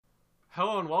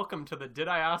Hello and welcome to the Did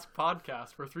I Ask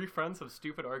podcast, where three friends have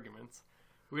stupid arguments.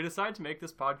 We decided to make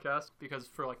this podcast because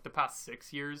for the past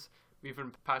 6 years, we've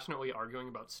been passionately arguing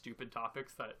about stupid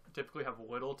topics that typically have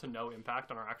little to no impact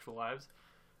on our actual lives.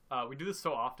 We do this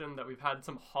so often that we've had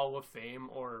some Hall of Fame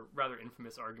or rather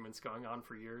infamous arguments going on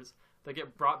for years that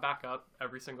get brought back up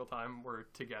every single time we're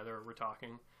together or we're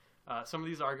talking. Some of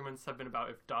these arguments have been about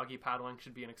if doggy paddling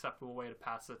should be an acceptable way to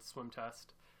pass a swim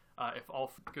test, if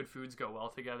all good foods go well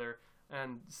together,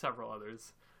 and several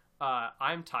others.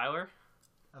 I'm Tyler.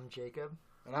 I'm Jacob.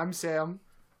 And I'm Sam.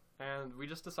 And we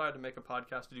just decided to make a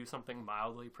podcast to do something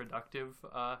mildly productive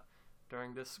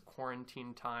during this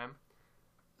quarantine time.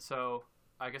 So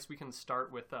I guess we can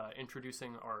start with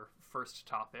introducing our first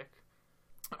topic.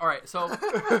 All right, so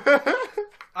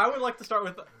I would like to start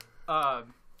with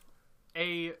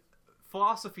a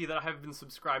philosophy that I have been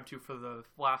subscribed to for the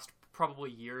last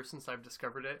probably year since I've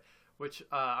discovered it, which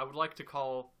I would like to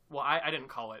call, well, I didn't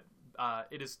call it.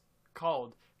 It is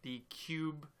called the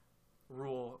cube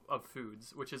rule of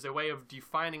foods, which is a way of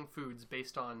defining foods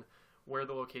based on where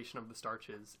the location of the starch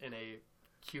is in a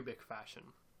cubic fashion.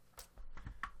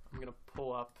 I'm going to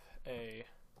pull up a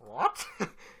What?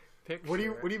 picture. What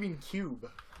do you mean cube?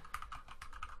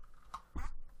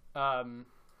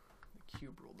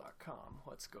 Cuberule.com.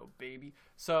 Let's go, baby.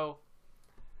 So,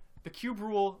 the cube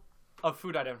rule of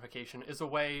food identification is a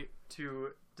way to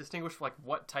distinguish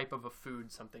what type of a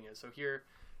food something is. So here,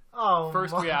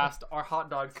 first we asked, are hot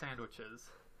dog sandwiches?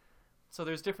 So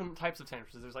there's different types of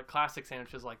sandwiches. There's classic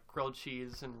sandwiches like grilled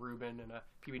cheese and Reuben and a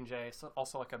PB&J, so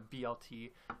also a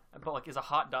BLT. But does a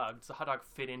hot dog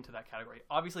fit into that category?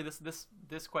 Obviously,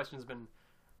 this question has been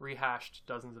rehashed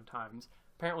dozens of times.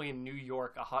 Apparently in New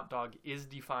York, a hot dog is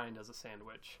defined as a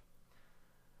sandwich.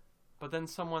 But then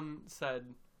someone said,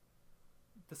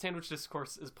 the sandwich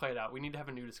discourse is played out. We need to have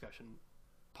a new discussion.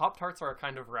 Pop-Tarts are a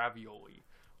kind of ravioli,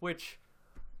 which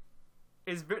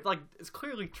is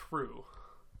clearly true.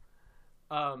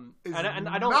 And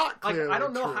I don't I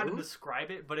don't know how to describe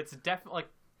it, but it's definitely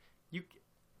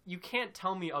you can't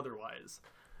tell me otherwise.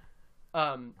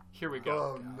 Here we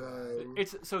go. Oh, no.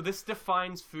 So this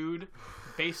defines food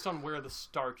based on where the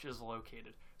starch is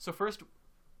located. So first,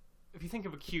 if you think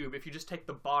of a cube, if you just take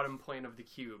the bottom plane of the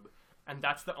cube, and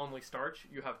that's the only starch,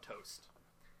 you have toast.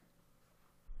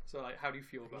 So how do you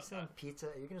feel about that? Pizza?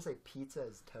 You're gonna say pizza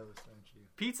is toast, aren't you?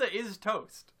 Pizza is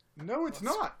toast. No, it's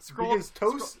not. Scroll-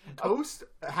 because toast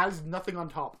has nothing on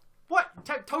top. What?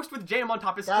 Toast with jam on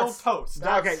top is still toast.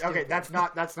 Okay, that's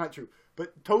not true.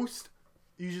 But toast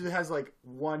usually has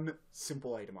one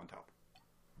simple item on top.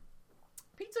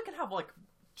 Pizza can have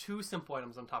two simple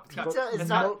items on top. Pizza is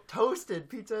not toasted.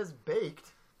 Pizza is baked.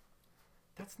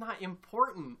 That's not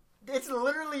important. It's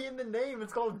literally in the name.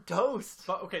 It's called toast.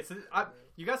 But okay, so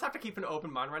you guys have to keep an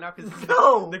open mind right now because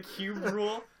No! the cube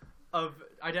rule of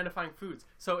identifying foods.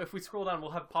 So if we scroll down,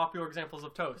 we'll have popular examples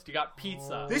of toast. You got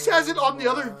pizza. This has it on the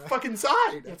other fucking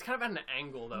side. Yeah, it's kind of at an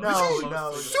angle though.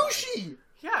 No. Sushi.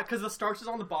 Yeah, because the starch is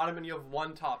on the bottom and you have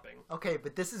one topping. Okay,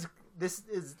 but this is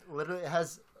literally, it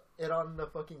has it on the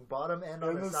fucking bottom and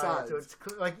on the side. So it's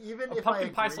even if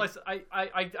pumpkin pie slice,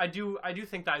 I do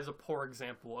think that is a poor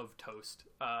example of toast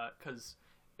because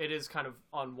it is kind of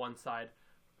on one side.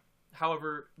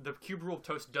 However, the cube rule of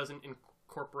toast doesn't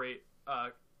incorporate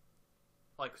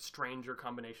stranger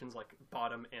combinations like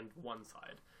bottom and one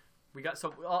side. We got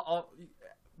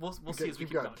we'll see as we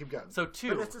keep going. Keep going. So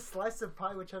two. But it's a slice of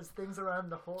pie which has things around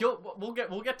the whole.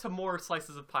 We'll get to more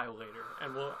slices of pie later,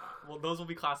 and those will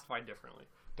be classified differently.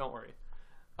 Don't worry.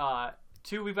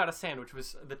 Two, we've got a sandwich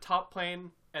with the top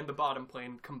plane and the bottom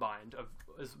plane combined.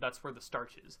 That's where the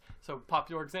starch is. So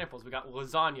popular examples, we got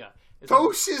lasagna.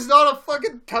 Toast is not a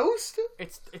fucking toast?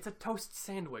 It's a toast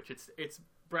sandwich. It's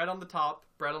bread on the top,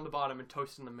 bread on the bottom, and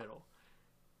toast in the middle.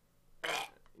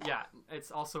 Yeah,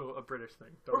 it's also a British thing.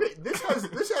 Okay, this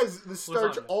has the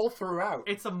starch Lasagna. all throughout.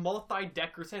 It's a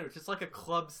multi-decker sandwich. It's like a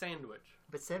club sandwich.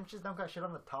 But sandwiches don't got shit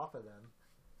on the top of them.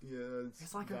 Yeah,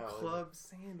 It's like valid. a club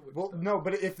sandwich. Well, no,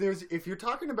 but if you're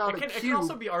talking about it a cube, can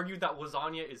also be argued that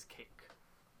lasagna is cake.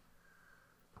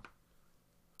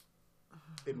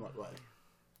 in what way?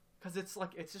 Because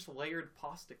it's just layered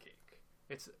pasta cake.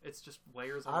 It's just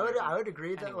layers. I would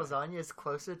agree that lasagna is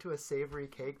closer to a savory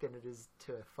cake than it is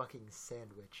to a fucking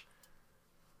sandwich.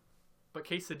 But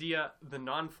quesadilla, the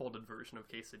non-folded version of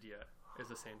quesadilla,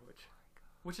 is a sandwich,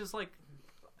 which is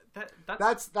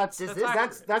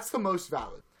That's the most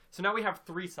valid. So now we have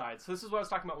three sides. So this is what I was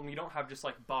talking about when we don't have just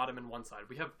bottom and one side.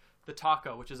 We have the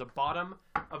taco, which is a bottom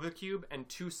of the cube and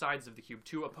two sides of the cube,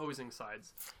 two opposing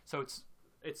sides. So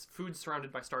it's food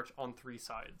surrounded by starch on three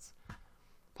sides.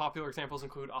 Popular examples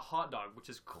include a hot dog, which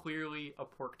is clearly a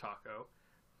pork taco,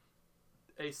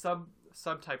 a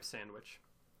subtype sandwich,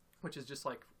 which is just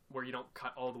like where you don't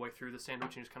cut all the way through the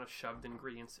sandwich and just kind of shove the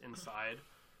ingredients inside.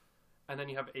 And then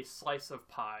you have a slice of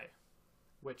pie,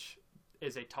 which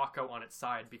is a taco on its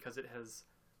side because it has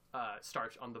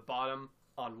starch on the bottom,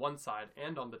 on one side,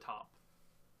 and on the top.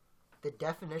 The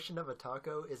definition of a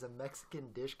taco is a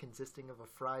Mexican dish consisting of a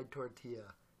fried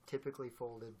tortilla, typically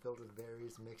folded, filled with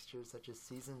various mixtures such as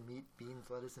seasoned meat, beans,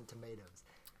 lettuce, and tomatoes.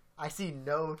 I see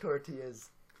no tortillas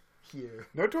here.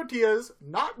 No tortillas,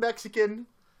 not Mexican.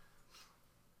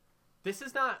 This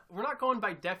is not. We're not going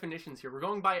by definitions here. We're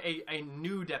going by a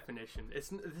new definition.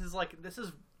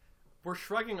 We're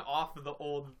shrugging off the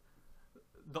old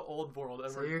world,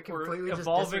 and So you're we're completely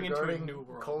evolving just into a new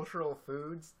world. Cultural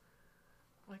foods.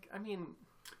 Like, I mean.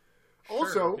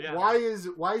 Also, sure, yeah. why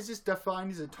is this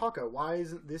defined as a taco? Why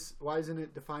isn't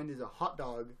it defined as a hot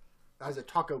dog, as a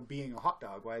taco being a hot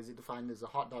dog? Why is it defined as a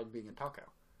hot dog being a taco?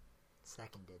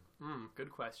 Seconded.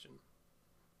 Good question.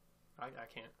 I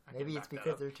can't. Maybe it's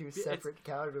because they're two separate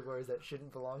categories that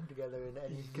shouldn't belong together in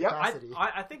any Yeah, capacity.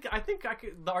 I think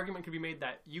the argument could be made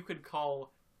that you could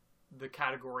call the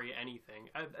category anything.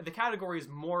 The category is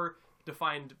more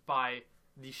defined by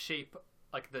the shape,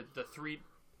 like the three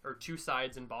or two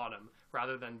sides and bottom,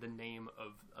 rather than the name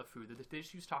of a food. They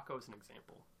just use taco as an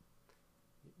example.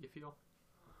 You feel?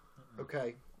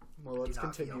 Okay. Well, let's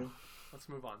continue. Let's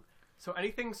move on. So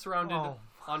anything surrounded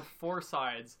on four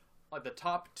sides, like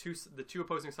the two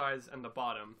opposing sides and the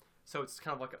bottom. So it's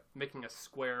kind of like making a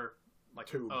square, like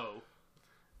Tube. an O.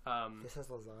 This has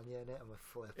lasagna in it. I'm a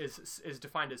flip. Is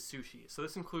defined as sushi. So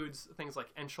this includes things like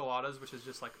enchiladas, which is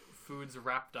just like foods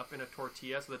wrapped up in a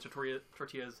tortilla. So the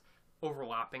tortilla is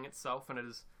overlapping itself and it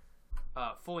is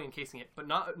fully encasing it, but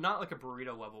not like a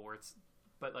burrito level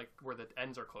but like where the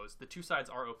ends are closed. The two sides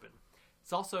are open.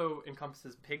 It also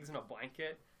encompasses pigs in a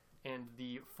blanket and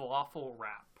the falafel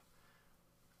wrap.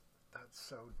 That's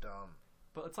so dumb.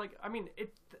 But it's like, I mean,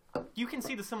 you can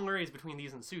see the similarities between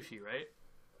these and sushi, right?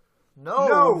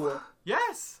 No.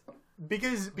 Yes.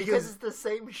 Because it's the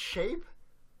same shape.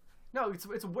 No, it's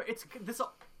this.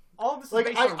 All this is like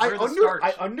based on where the starch I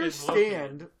is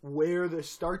understand where the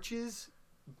starch is,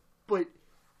 but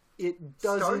it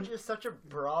doesn't. Starch is such a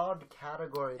broad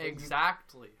category.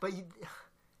 Exactly.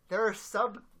 There are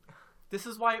This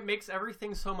is why it makes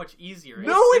everything so much easier.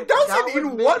 No, it doesn't. That would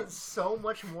In make what? it so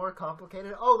much more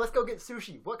complicated. Oh, let's go get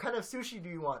sushi. What kind of sushi do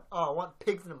you want? Oh, I want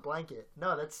pigs in a blanket.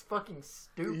 No, that's fucking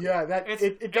stupid. Yeah,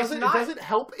 it doesn't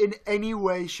help in any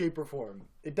way, shape, or form.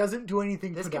 It doesn't do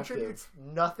anything This productive. contributes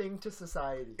nothing to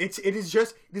society. It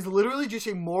is literally just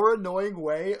a more annoying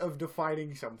way of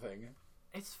defining something.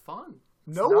 It's fun.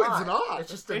 No, it's not.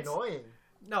 It's just annoying.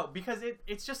 No, because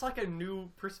it's just like a new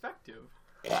perspective.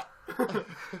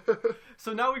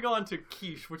 So now we go on to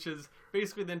quiche, which is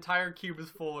basically the entire cube is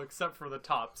full except for the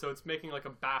top. So it's making like a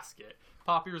basket.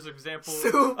 Popular examples.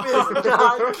 Soup is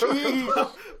not quiche.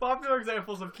 Popular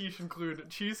examples of quiche include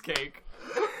cheesecake,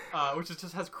 which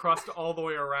just has crust all the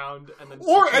way around, and then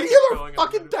Or any other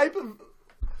fucking type of.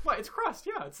 What? It's crust.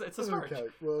 Yeah, it's a starch. Okay,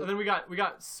 well... And then we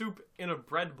got soup in a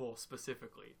bread bowl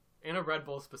specifically. In a bread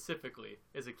bowl specifically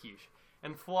is a quiche.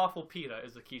 And falafel pita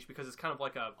is a quiche because it's kind of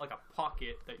like a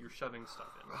pocket that you're shoving stuff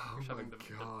in. You're shoving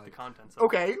the contents of.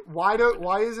 Okay, why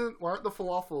aren't the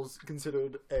falafels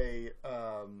considered a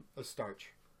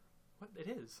starch? What? It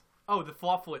is. Oh, the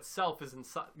falafel itself is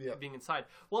inside, being inside.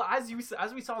 Well, as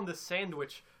we saw in the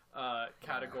sandwich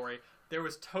category, there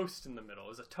was toast in the middle. It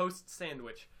was a toast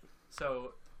sandwich.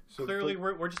 So clearly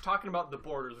we're just talking about the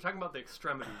borders. We're talking about the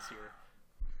extremities here.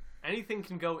 Anything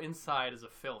can go inside as a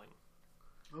filling.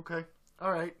 Okay.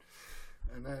 All right.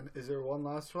 And then, is there one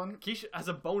last one? Quiche, as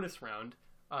a bonus round,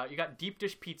 you got deep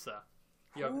dish pizza.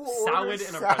 You have salad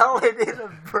in a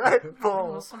bread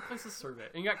bowl. Well, some places serve it.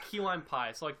 And you got key lime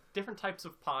pie. So, like, different types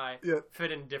of pie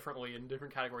fit in differently in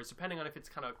different categories, depending on if it's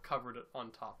kind of covered on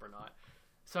top or not.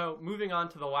 So, moving on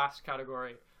to the last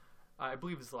category. I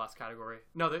believe it's the last category.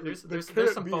 No, there's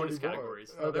some bonus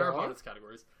categories. No, there are bonus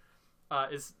categories.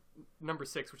 Is number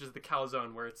 6, which is the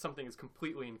calzone, where something is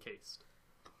completely encased.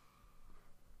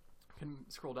 Can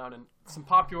scroll down, and some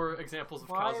popular examples of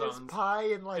calzones. Why is pie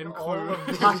in like all of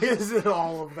these? Pie is in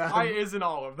all of them. Pie is in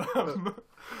all of them.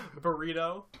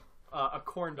 Burrito, a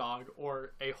corn dog,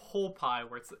 or a whole pie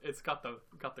where it's got the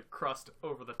crust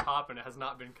over the top and it has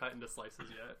not been cut into slices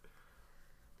yet.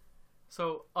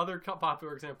 So other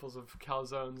popular examples of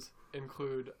calzones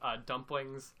include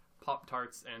dumplings,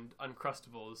 Pop-Tarts, and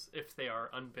Uncrustables if they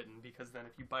are unbitten, because then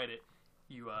if you bite it,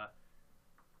 you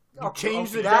You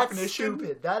change the That's definition.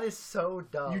 stupid. That is so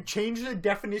dumb. You change the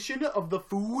definition of the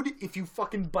food if you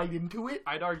fucking bite into it.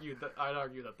 I'd argue that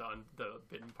the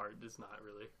bitten part does not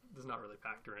really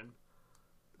factor in.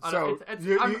 So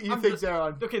you think they're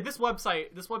on? Okay, this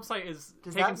website is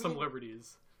Does taking that some mean-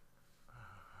 liberties.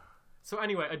 So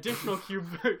anyway, additional cube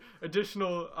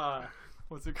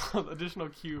what's it called? Additional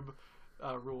cube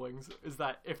rulings is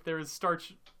that if there is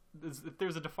if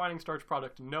there's a defining starch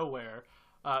product nowhere,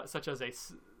 such as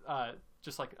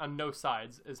just like on no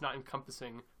sides, is not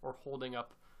encompassing or holding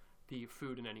up the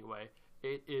food in any way,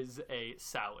 it is a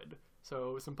salad.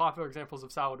 So some popular examples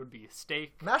of salad would be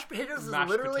steak. Mashed potatoes Mashed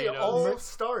is literally potatoes. all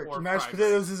starch. Or Mashed fries.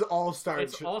 potatoes is all starch.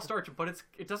 It's all starch, but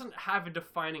it doesn't have a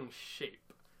defining shape.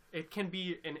 It can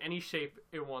be in any shape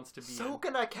it wants to be So in.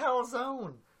 can a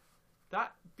calzone.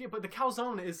 But the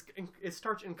calzone is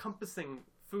starch encompassing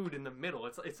food in the middle.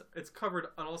 It's covered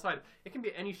on all sides. It can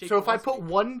be any shape. So if I wants to put be.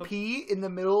 one But pea in the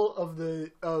middle of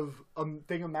a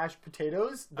thing of mashed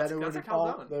potatoes, That's then a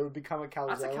calzone. that would become a calzone.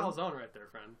 that's a calzone right there,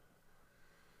 friend.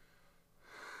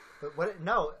 But what?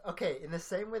 No. Okay. In the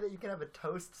same way that you can have a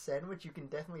toast sandwich, you can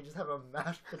definitely just have a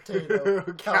mashed potato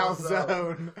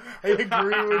calzone. Calzone. I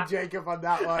agree with Jacob on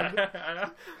that one.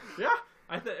 Yeah,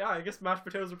 I guess mashed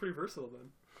potatoes are pretty versatile then.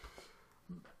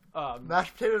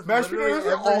 Mashed potatoes. Mashed literally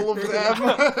potatoes are all of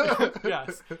everything. them.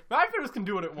 Yes, mashed potatoes can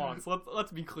do what it wants.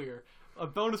 Let's be clear. A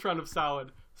bonus round of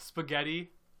salad: spaghetti,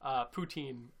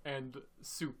 poutine, and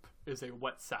soup is a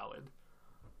wet salad.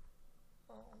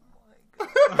 Oh my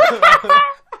god.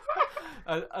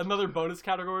 Another bonus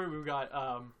category, we've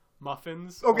got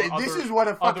muffins. Okay, or this other- is what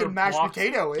a other fucking mashed blocks.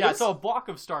 potato is. Yeah, so a block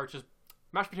of starch is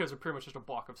mashed potatoes are pretty much just a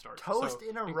block of starch. Toast so,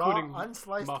 in a raw, including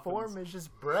unsliced muffins. form is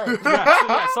just bread.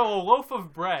 So a loaf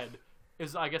of bread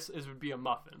would be a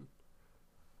muffin.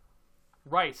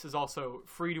 Rice is also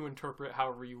free to interpret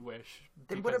however you wish.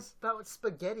 Then because- what about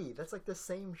spaghetti? That's like the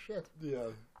same shit. Yeah.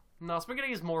 No,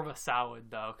 spaghetti is more of a salad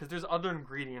though, because there's other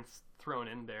ingredients thrown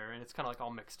in there, and it's kind of like all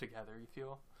mixed together. You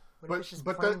feel? What if it's just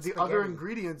But plain the other spaghetti?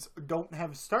 ingredients don't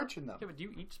have starch in them. Yeah, but do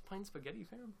you eat plain spaghetti,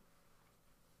 fam?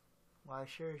 Well, I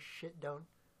sure as shit don't.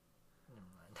 Never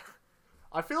mind.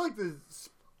 I feel like the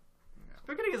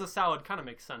Spaghetti as a salad kind of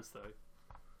makes sense though.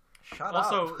 Shut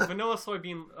Also, up. vanilla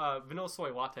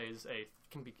soy latte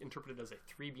can be interpreted as a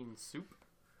 3-bean soup.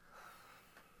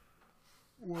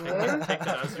 Take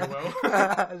that as you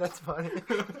will. That's funny.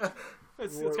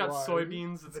 It's got Why?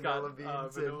 soybeans, it's Vanilla got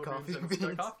beans vanilla and coffee beans, and it's got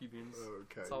beans. coffee beans.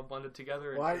 Okay. It's all blended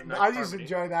together. Well, into a nice I just harmony.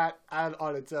 enjoy that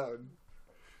on its own.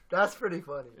 That's pretty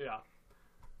funny. Yeah.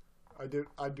 I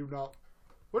do not.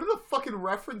 What are the fucking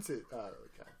references? Oh,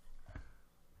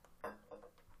 okay.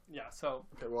 Yeah. So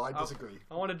Okay. Well, I disagree.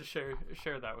 I wanted to share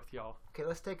that with y'all Okay,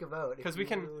 let's take a vote. because If we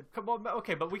can. you-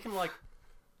 Okay, but we can like.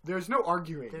 There's no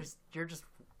arguing. You're just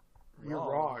You're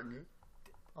wrong.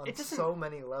 on It doesn't- so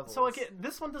many levels. So like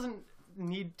this one doesn't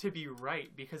need to be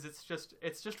right because it's just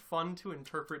fun to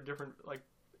interpret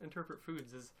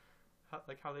foods as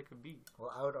how they could be.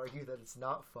 Well, I would argue that it's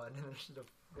not fun and it's just a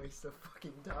waste of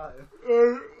fucking time.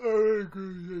 I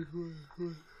agree.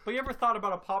 But you ever thought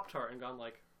about a Pop-Tart and gone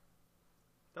like,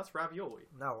 that's ravioli?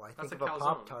 No, I That's think a of a calzone.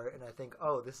 Pop-Tart and I think,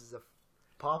 oh, this is a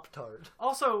Pop-Tart.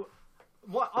 Also,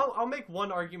 I'll make one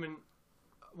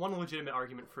legitimate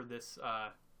argument for this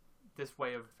this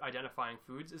way of identifying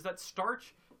foods is that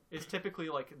starch is typically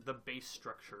like the base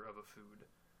structure of a food,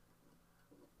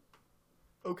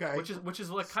 Okay. which is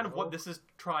like kind of what So? this is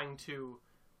trying to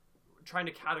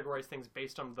categorize things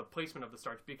based on the placement of the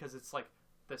starch, because it's like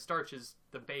the starch is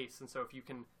the base, and so if you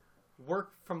can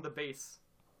work from the base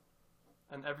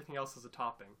and everything else is a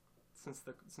topping, since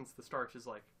the starch is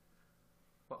like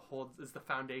what is the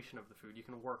foundation of the food, you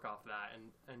can work off that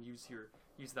and use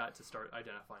that to start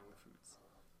identifying the foods.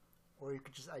 Or you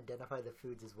could just identify the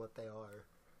foods as what they are.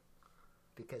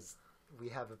 Because we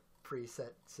have a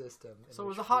preset system. in So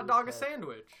which is a hot dog a foods have-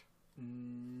 sandwich?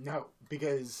 No,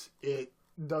 because it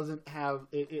doesn't have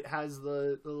it has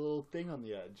the little thing on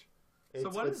the edge. So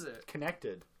what it's is it?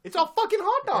 Connected. It's a fucking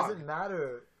hot It dog. doesn't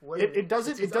matter. What It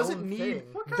doesn't. it's It its doesn't own need.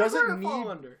 thing. What It kind doesn't of fall need.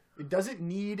 under? It doesn't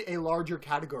need a larger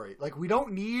category. Like, we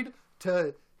don't need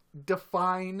to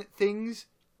define things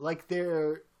like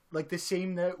they're like the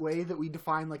same way that we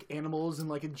define like animals and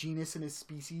like a genus and a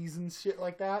species and shit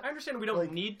like that. I understand we don't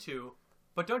Like- need to,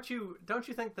 but don't you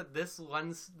think that this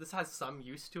has some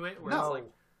use to it? Where No. it's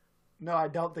like No, I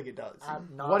don't think it does.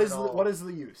 Not What at is all. what is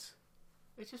the use?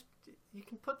 it's just you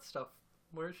can put stuff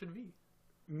where it should be.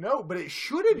 No, but it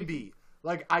shouldn't be.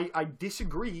 Like, I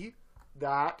disagree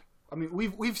that. I mean,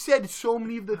 we've said so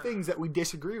many of the things that we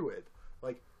disagree with.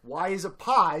 Like, why is a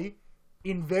pie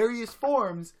in various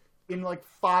forms in like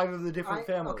 5 of the different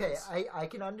families. Okay, I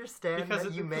can understand Because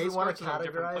that you because may it want to starts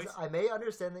in different categorize. places. I may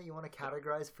understand that you want to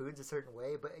categorize foods a certain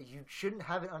way, but you shouldn't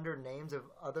have it under names of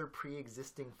other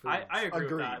pre-existing foods. I agree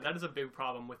with Agreed. that. That is a big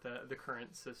problem with the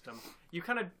current system. You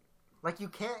kind of Like, you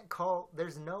can't call.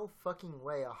 There's no fucking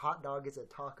way a hot dog is a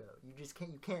taco. You just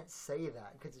can't. You can't say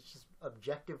that because it's just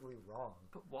objectively wrong.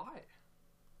 but why?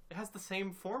 It has the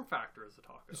same form factor as a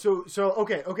taco. So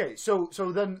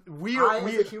then we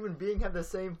As a human being, have the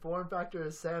same form factor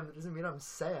as Sam. That doesn't mean I'm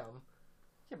Sam.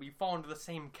 Yeah, but you fall into the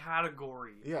same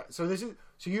category. yeah. So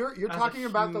you're As a talking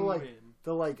about human.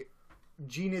 the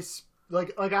genus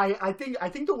I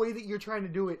think the way that you're trying to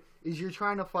do it is you're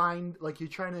trying to find you're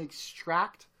trying to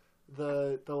extract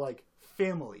the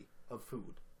family of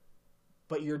food,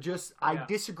 but you're just I Yeah.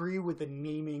 disagree with the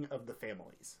naming of the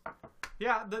families.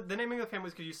 Yeah, the naming of the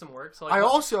families could use some work. So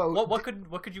what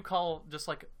could you call just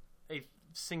like a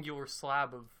singular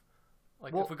slab of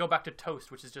if we go back to toast,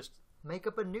 which is just Make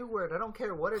up a new word. I don't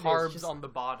care what it is. carbs Just on the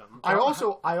bottom. I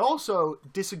also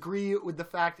disagree with the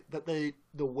fact that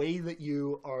the way that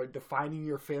you are defining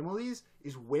your families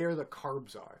is where the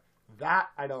carbs are. That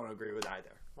I don't agree with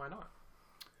either. Why not?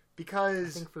 I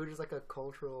Because think food is like a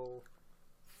cultural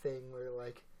thing where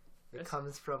it It's-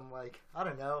 comes from I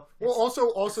don't know. well, also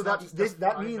it's not just that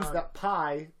defined means on- that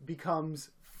pie becomes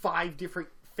 5 different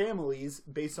families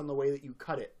based on the way that you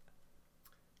cut it.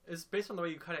 It's based on the way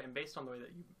you cut it and based on the way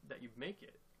that you make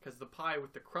it. Because the pie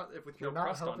with the crust, with You're no not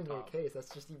crust on helping your top. case. That's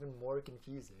just even more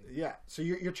confusing. Yeah, so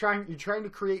you're trying to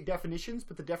create definitions,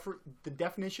 but the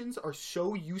definitions are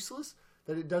so useless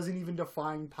that it doesn't even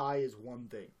define pie as one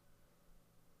thing.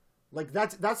 Like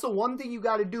that's the one thing you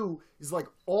got to do is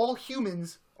all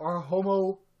humans are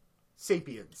Homo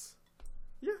sapiens.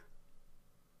 Yeah.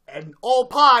 And all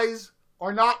pies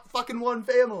are not fucking one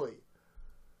family.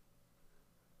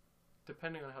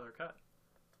 Depending on how they're cut.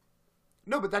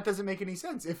 No, but that doesn't make any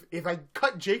sense. If I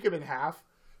cut Jacob in half,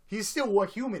 he's still a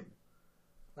human.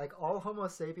 Like, all Homo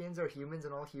sapiens are humans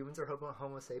and all humans are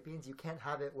Homo sapiens. You can't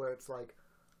have it where it's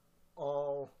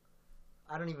all.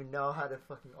 I don't even know how to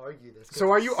fucking argue this. 'cause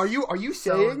So are it's you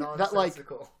so saying that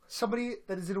nonsensical. somebody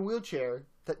that is in a wheelchair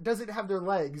that doesn't have their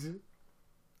legs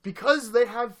because they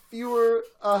have fewer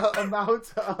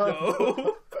amounts of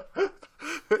No.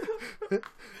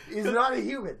 is not a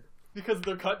human? Because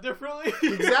they're cut differently?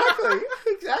 Exactly,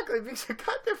 because they're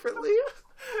cut differently.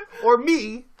 Or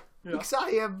me, Yeah. because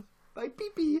my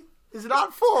pee-pee is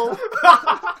not full.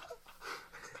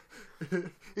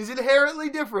 Is inherently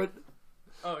different.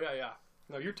 Oh, yeah.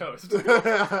 No, you're toast. You're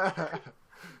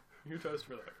toast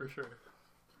for that, for sure.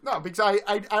 No, because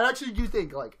I actually do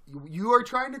think, you are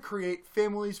trying to create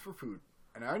families for food.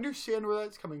 And I understand where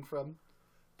that's coming from.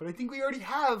 But I think we already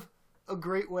have a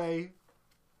great way.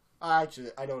 Actually,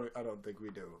 I don't think we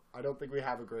do. I don't think we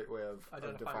have a great way of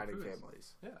defining foods.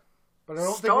 families. Yeah. But I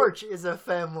don't Starch is a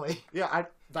family. Yeah,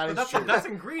 But is that's true. that's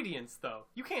ingredients, though.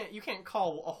 You can't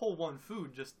call a whole one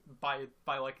food just by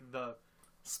the...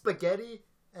 Spaghetti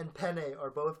and penne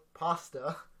are both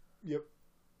pasta. Yep.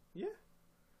 Yeah.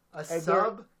 A And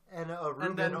sub and a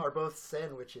Reuben then- are both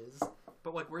sandwiches.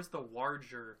 But where's the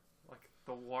larger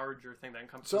thing that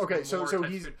encompasses So, okay, so more types of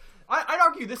he's- food? I'd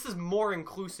argue this is more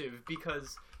inclusive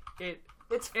because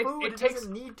It's food. It takes-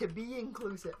 doesn't need to be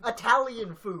inclusive.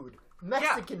 Italian food,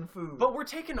 Mexican food. But we're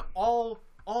taking all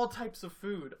types of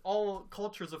food, all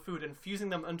cultures of food, and fusing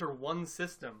them under one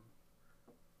system.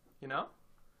 You know,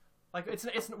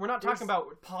 we're not talking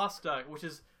about pasta, which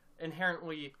is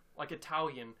inherently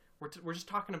Italian. We're just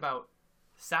talking about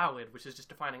salad, which is just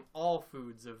defining all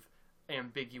foods of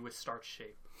ambiguous starch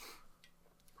shape.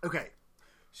 Okay.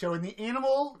 So in the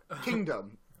animal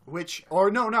kingdom,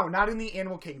 not in the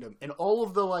animal kingdom, in all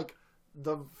of the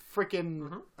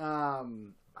freaking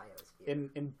Biosphere.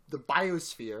 in the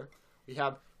biosphere, we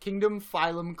have kingdom,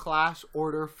 phylum, class,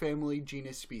 order, family,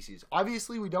 genus, species.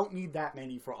 Obviously, we don't need that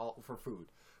many for food,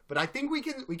 but I think we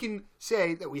can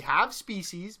say that we have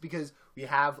species because we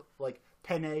have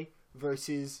penne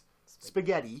versus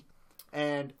spaghetti,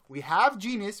 and we have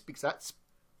genus because that's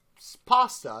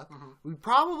pasta. We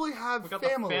probably have We got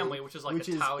family, the family, which is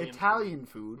Italian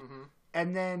food,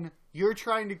 and then you're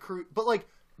trying to create, but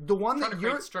the one Trying that to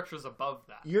you're create structures above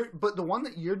that. but the one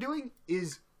that you're doing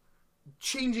is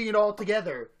changing it all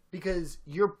together because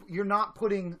you're not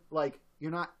putting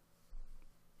you're not.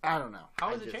 I don't know.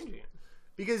 How is it changing it?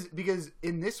 Because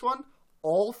in this one,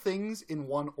 all things in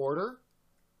one order,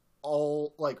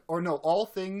 all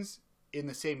things in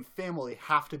the same family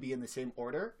have to be in the same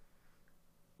order.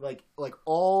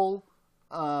 All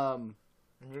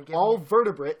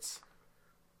vertebrates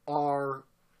are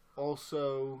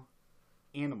also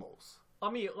animals.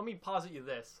 Let me posit you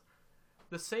this.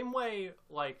 the same way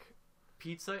like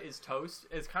pizza is toast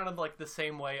is kind of like the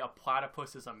same way a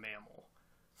platypus is a mammal.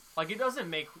 Like it doesn't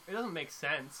make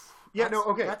sense. Yeah, no,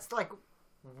 okay. That's like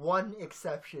one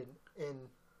exception in.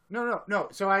 No.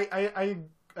 So I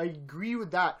agree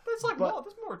with that. There's like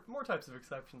there's more types of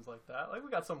exceptions like that. Like we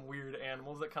got some weird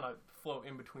animals that kind of float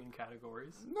in between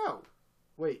categories. No.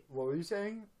 Wait, what were you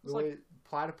saying? It's like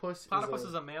Platypus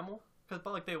is a mammal, but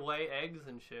like they lay eggs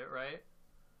and shit, right?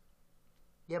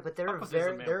 Yeah, but there Platypus is a are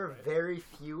mammal, there are right? very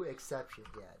few exceptions.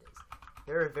 Yeah, it is.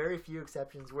 There are very few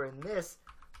exceptions where in this,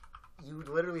 you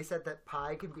literally said that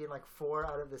pie can be in like 4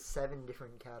 out of the 7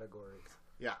 different categories.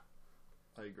 Yeah,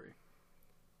 I agree.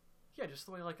 Yeah, just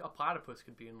the way like a platypus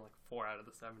could be in like 4 out of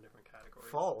the 7 different categories.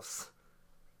 False.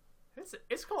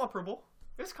 It's comparable.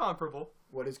 It's comparable.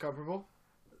 What is comparable?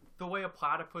 The way a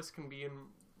platypus can be in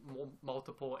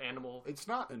multiple animal. It's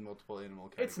not in multiple animal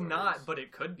categories. It's not, but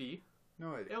it could be.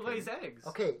 No, It lays eggs.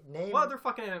 Okay, name. What other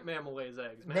fucking mammal lays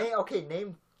eggs, man?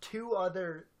 Name 2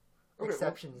 other Okay,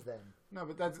 exceptions then. No,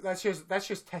 but that's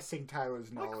just testing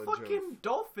Tyler's Like knowledge fucking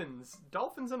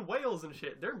dolphins and whales and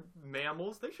shit. They're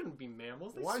mammals. They shouldn't be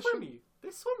mammals. They Why swimmy. They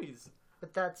swimmies.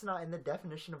 But that's not in the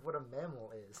definition of what a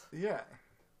mammal is. Yeah.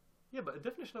 Yeah, but the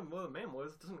definition of what a mammal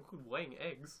is doesn't include laying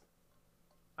eggs.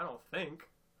 I don't think.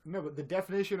 No, but the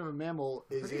definition of a mammal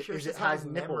is Pretty sure it just has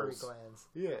mammary nipples. glands.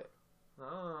 Yeah.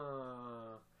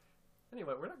 Ah.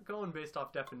 Anyway, we're not going based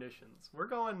off definitions. We're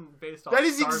going based off. That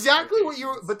is exactly what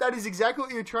you're. But that is exactly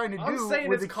what you're trying to do I'm saying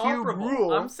with it's the cube comparable.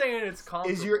 rule. I'm saying it's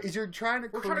comparable. Is you're trying to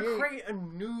We're create, trying to create a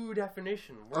new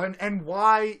definition. and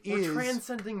why We're is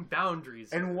transcending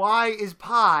boundaries. and why is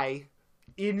pie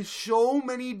in so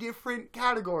many different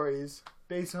categories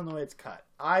based on the way it's cut?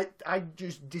 I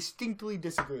just distinctly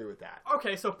disagree with that.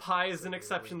 Okay, so pie is an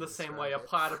exception the same way a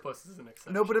platypus is an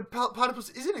exception. No, but a platypus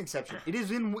is an exception. It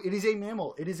is a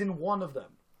mammal. It is in one of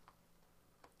them.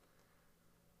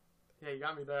 Yeah, you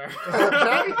got me there.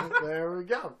 Okay, there we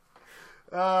go.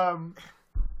 I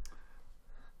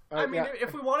mean, yeah.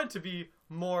 if we wanted to be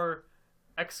more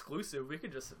exclusive, we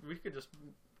could just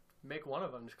make one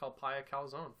of them just called pie a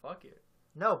calzone. Fuck it.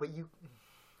 No, but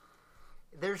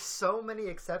there's so many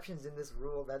exceptions in this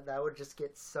rule that would just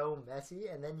get so messy,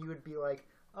 and then you would be like,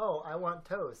 oh, I want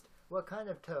toast. What kind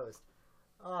of toast?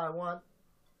 Oh, I want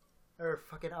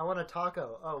a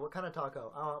taco. Oh, what kind of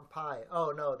taco? I want pie.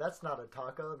 Oh, no, that's not a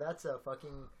taco. That's a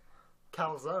fucking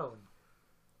calzone.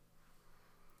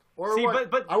 Or See, what?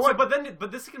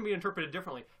 but this can be interpreted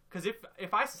differently. Because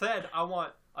if I said I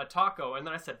want a taco and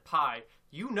then I said pie,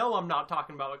 you know I'm not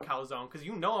talking about a calzone because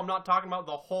you know I'm not talking about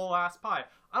the whole ass pie.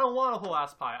 I don't want a whole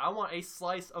ass pie. I want a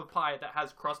slice of pie that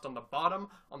has crust on the bottom,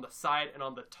 on the side, and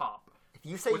on the top. If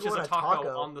you say which you is want a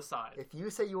taco on the side. If you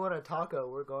say you want a taco,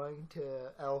 we're going to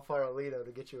El Farolito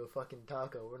to get you a fucking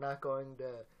taco. We're not going to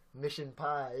Mission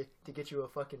Pie to get you a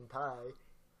fucking pie.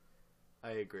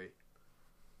 I agree.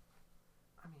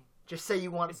 I mean, just say you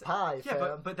want pie, yeah,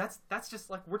 fam. but that's just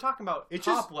like we're talking about It's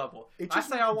top just- level. it's I just-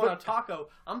 say I want but- a taco.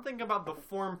 I'm thinking about the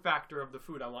form factor of the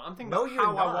food I want. I'm thinking No, about you're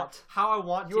how I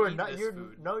want You are to eat not. this You're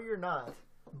food. no, you're not.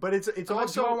 But it's I'm like,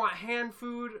 also do I want hand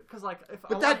food? Because like if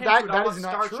But I that- want hand that- food, that I want is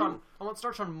not starch true. on. I want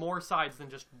starch on more sides than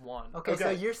just one. Okay, so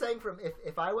Okay. you're saying from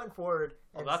if I went forward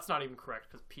Well, and that's not even correct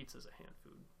because pizza's a hand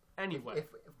food. Anyway,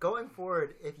 if going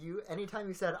forward, anytime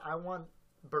you said I want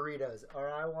burritos or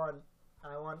I want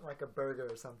like a burger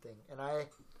or something, and I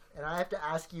have to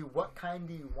ask you what kind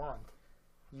do you want,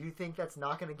 you think that's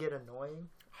not going to get annoying?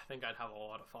 I think I'd have a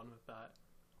lot of fun with that.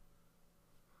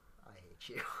 I hate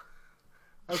you.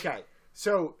 okay.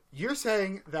 So you're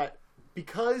saying that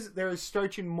because there is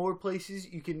starch in more places,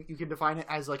 you can define it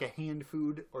as like a hand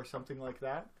food or something like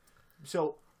that.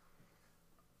 So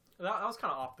That was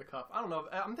kind of off the cuff. I don't know.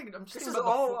 I'm just This thinking is about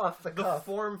all off the cuff.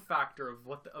 form factor of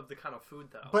of the kind of food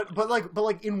though. but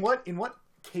like in what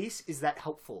case is that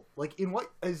helpful? Like in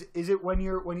what is it when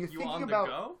you're you thinking on the about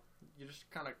go? You just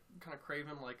kind of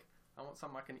craving like I want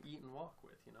something I can eat and walk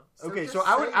with, you know. Okay, just so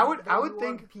I would say that you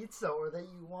think want pizza or that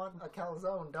you want a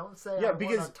calzone. Don't say yeah, I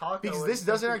because want a taco because and this think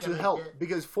doesn't you're actually gonna help. get-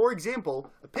 Because for example,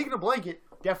 a pig in a blanket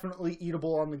definitely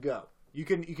eatable on the go. You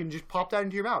can just pop that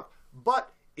into your mouth,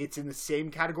 but it's in the same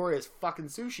category as fucking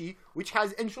sushi, which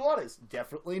has enchiladas.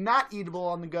 Definitely not eatable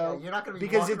on the go. Yeah, you're not going to be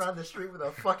because walking it's around the street with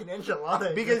a fucking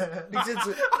enchilada. because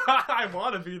it's I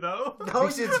want to be though. no,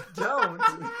 because you it's- don't.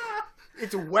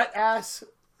 it's wet ass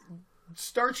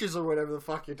starches or whatever the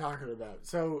fuck you're talking about.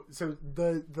 So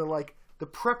the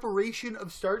preparation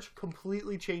of starch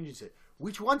completely changes it,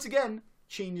 which once again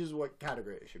changes what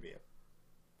category it should be in.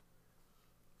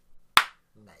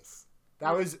 Nice.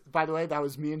 That was, by the way, that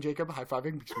was me and Jacob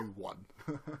high-fiving because we won.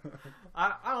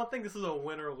 I don't think this is a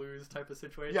win or lose type of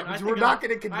situation. Yeah, because we're not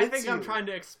going to convince you. I think I'm trying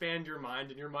to expand your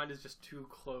mind, and your mind is just too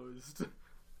closed.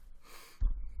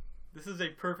 This is a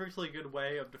perfectly good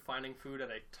way of defining food at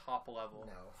a top level.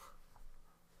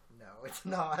 No, it's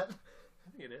not.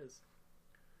 I think it is.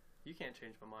 You can't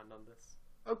change my mind on this.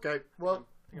 Okay, well,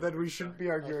 then we shouldn't be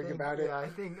arguing about it. Yeah, I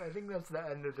think that's the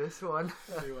end of this one.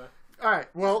 Anyway. All right,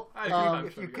 well,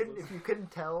 if you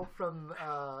couldn't tell from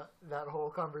that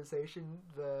whole conversation,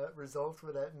 the results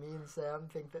were that me and Sam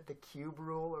think that the cube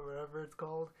rule or whatever it's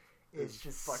called is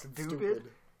just fucking stupid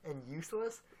and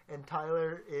useless, and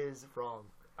Tyler is wrong.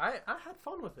 I had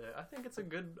fun with it. I think it's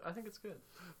good.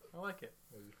 I like it.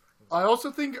 I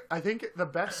also think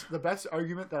the best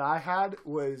argument that I had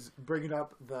was bringing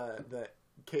up the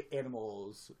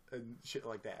animals and shit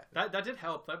like that. That did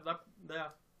help. Yeah.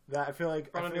 That I feel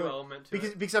like brought a new element to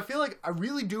it. Because I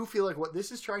really do feel like what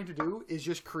this is trying to do is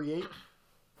just create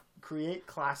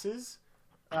classes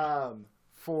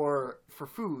for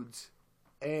foods,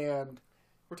 and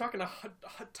we're talking a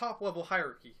top level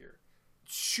hierarchy here.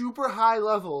 Super high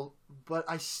level, but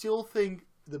I still think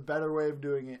the better way of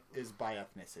doing it is by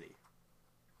ethnicity.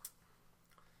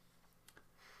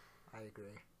 I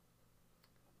agree.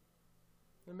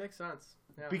 It makes sense.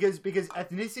 Yeah. Because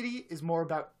ethnicity is more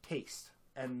about taste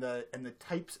and the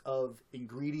types of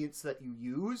ingredients that you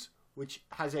use, which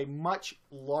has a much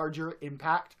larger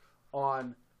impact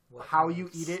on how you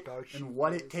eat it and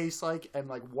what it tastes like and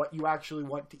like what you actually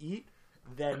want to eat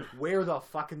than where the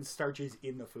fucking starch is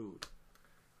in the food.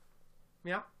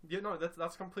 Yeah,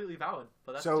 that's completely valid.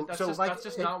 But that's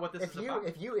just not what this is about.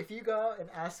 If you go out and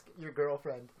ask your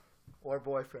girlfriend or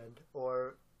boyfriend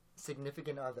or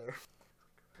significant other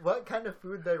what kind of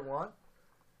food they want,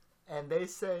 and they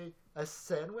say a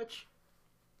sandwich,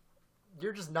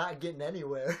 you're just not getting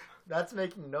anywhere. That's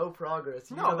making no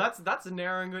progress. That's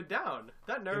narrowing it down.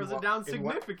 That narrows it down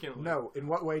significantly. In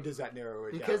what way does that narrow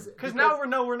it down? Because now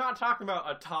we're not talking about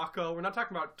a taco. We're not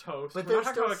talking about toast. But there's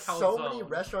still so many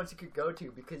restaurants you could go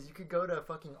to, because you could go to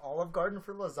fucking Olive Garden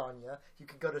for lasagna. You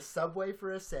could go to Subway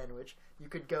for a sandwich. You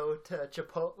could go to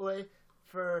Chipotle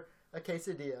for a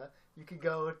quesadilla. You could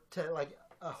go to like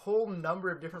a whole number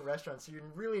of different restaurants, so you're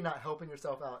really not helping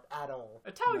yourself out at all.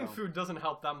 Italian food doesn't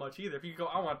help that much either. If you go,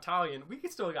 I want Italian, we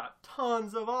still got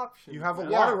tons of options. You have a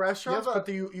lot of restaurants, but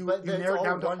you narrow it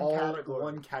down to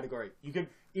one category. You can,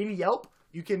 in Yelp,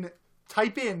 you can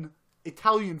type in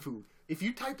Italian food. If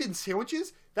you type in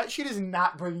sandwiches, that shit is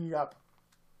not bringing up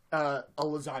a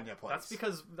lasagna place. That's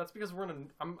because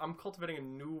I'm cultivating a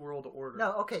new world order.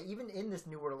 No, okay, even in this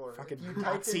new world order, fucking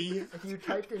if you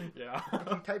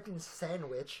typed in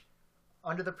sandwich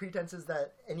under the pretenses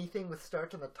that anything with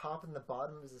starch on the top and the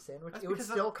bottom is a sandwich, it would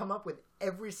still come up with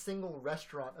every single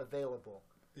restaurant available.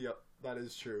 Yep, that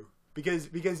is true. Because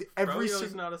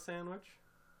Froyo's not a sandwich.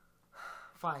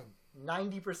 Fine,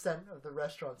 90% of the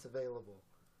restaurants available.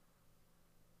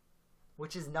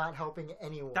 Which is not helping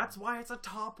anyone. That's why it's a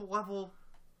top level.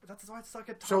 That's why it's like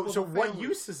a top level. So what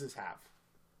use does this have?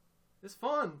 It's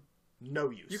fun. No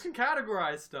use. You can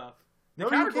categorize stuff. The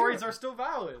categories are still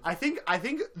valid. I think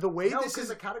the way this is,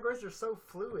 the categories are so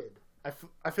fluid.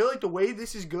 I feel like the way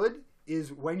this is good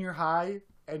is when you're high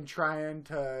and trying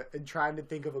to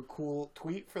think of a cool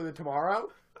tweet for the tomorrow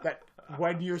that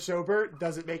when you're sober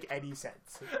doesn't make any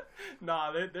sense.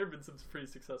 Nah, there have been some pretty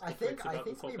successful tweets about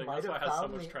this whole thing. That's why it has so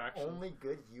much traction. Only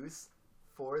good use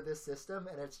for this system,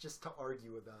 and it's just to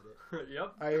argue about it.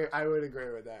 Yep. I would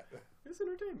agree with that. It's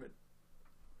entertainment.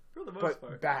 For the most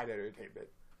part. Bad entertainment.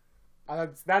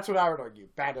 That's what I would argue.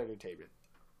 Bad entertainment.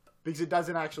 Because it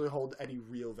doesn't actually hold any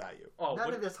real value.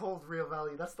 None of this holds real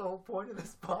value. That's the whole point of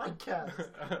this podcast.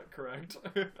 Correct.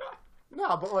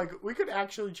 No, but like, we could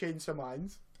actually change some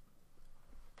minds.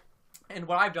 And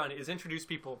what I've done is introduce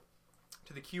people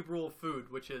to the cube rule of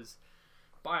food, which is,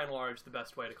 by and large, the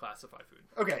best way to classify food.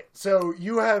 Okay, so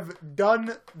you have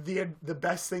done the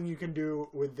best thing you can do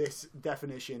with this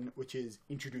definition, which is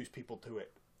introduce people to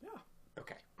it. Yeah.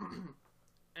 Okay.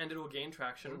 And it will gain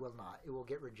traction. It will not. It will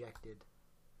get rejected.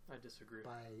 I disagree.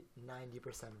 By 90%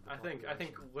 of the population. I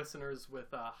think listeners with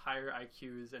higher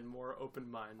IQs and more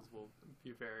open minds will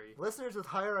be very... Listeners with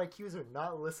higher IQs are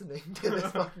not listening to this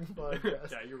fucking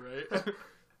podcast. Yeah, you're right.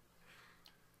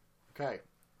 Okay.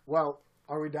 Well,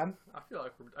 are we done? I feel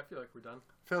like we're done. I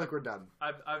feel like we're done.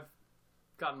 I've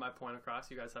gotten my point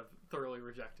across. You guys have thoroughly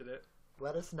rejected it.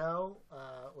 Let us know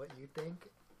what you think.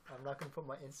 I'm not going to put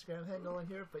my Instagram handle in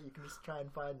here, but you can just try and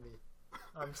find me.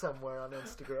 I'm somewhere on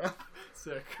Instagram.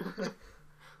 Sick.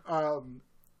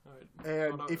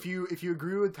 And if you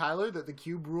agree with Tyler that the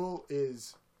cube rule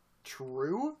is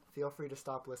true. Feel free to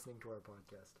stop listening to our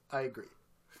podcast. I agree.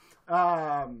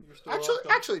 You're still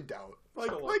welcome. Actually, don't.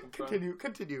 Still welcome, Continue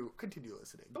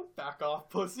listening. Don't back off,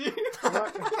 pussy.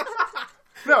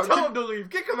 No, Tell him to leave.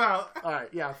 Kick him out. all right,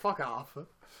 yeah, fuck off.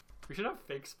 We should have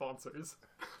fake sponsors.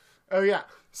 Oh yeah,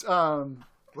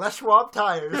 Les Schwab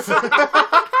Tires.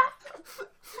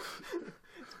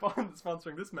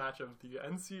 Sponsoring this match of the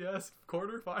NCS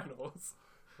quarterfinals.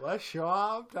 Les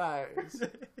Schwab Tires.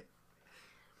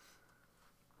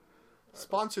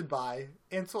 Sponsored by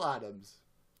Ansel Adams,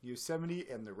 Yosemite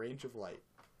and the Range of Light,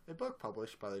 a book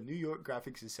published by the New York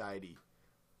Graphic Society.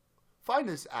 Find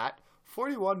us at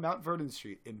 41 Mount Vernon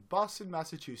Street in Boston,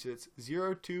 Massachusetts,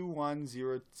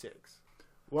 02106.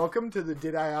 Welcome to the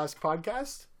Did I Ask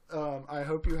podcast. I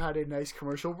hope you had a nice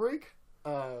commercial break.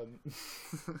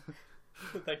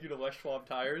 Thank you to Les Schwab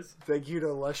Tires. Thank you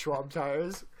to Les Schwab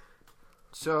Tires.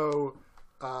 So,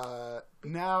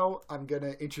 now I'm going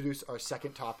to introduce our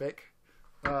second topic.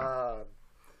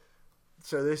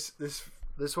 So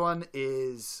this one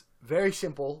is very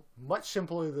simple, much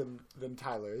simpler than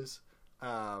Tyler's.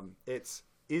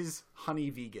 Is honey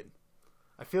vegan?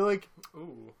 I feel like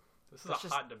Ooh, this is That's a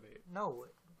just- hot debate. No,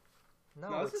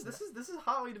 This is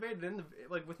hotly debated in the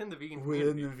within the vegan within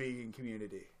community. the vegan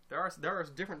community. There are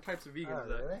different types of vegans Oh,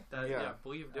 really? that Yeah.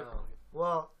 believe Oh. differently.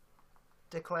 Well,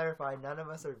 to clarify, none of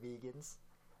us are vegans.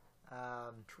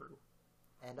 True.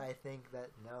 And I think that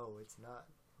no, it's not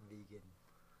vegan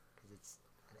because it's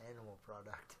an animal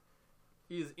product.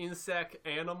 Is insect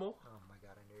animal? Oh my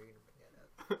god, I knew you were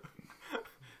gonna bring that up.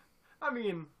 I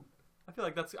mean, I feel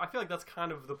like that's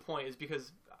kind of the point, is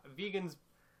because vegans.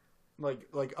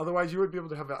 Like otherwise you would be able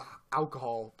to have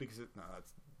alcohol because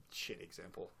that's a shit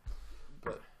example.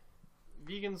 But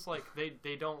Vegans, like,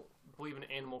 they don't believe in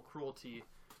animal cruelty,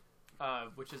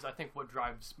 which is, I think, what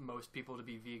drives most people to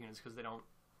be vegans, because they don't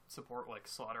support, like,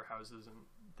 slaughterhouses and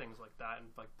things like that, and,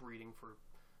 like, breeding for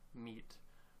meat.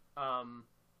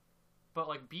 But,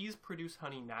 like, bees produce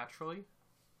honey naturally.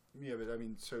 yeah, but I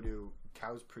mean, so do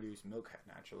cows produce milk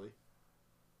naturally.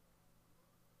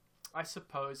 I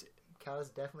suppose. Cows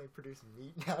definitely produce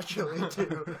meat naturally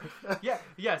too.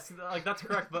 Yes, like, that's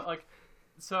correct, but, like,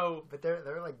 so... But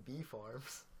they're like bee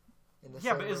farms. In the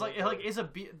Yeah, same but it's way like that- is a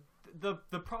bee. The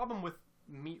problem with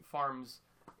meat farms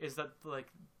is that, like,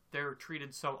 they're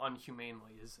treated so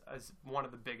unhumanely as one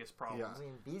of the biggest problems. I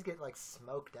mean, bees get like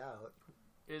smoked out.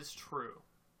 Is true.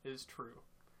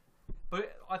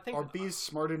 But I think Are bees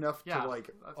smart enough yeah, to like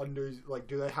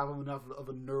do they have enough of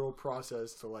a neural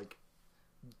process to like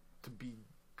to be,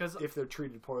 because if they're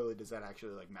treated poorly, does that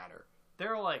actually like matter?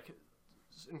 there are, like,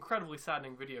 incredibly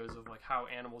saddening videos of, like, how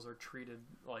animals are treated,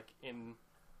 like, in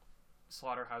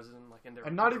slaughterhouses and, like, in their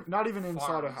And not even in farms.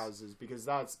 slaughterhouses, because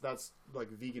that's like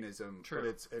veganism. True. But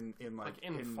it's in like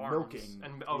in farms milking.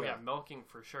 and milking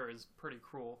for sure is pretty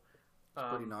cruel.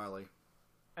 pretty gnarly.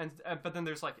 And but then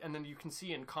there's, like, and then you can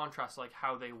see in contrast, like,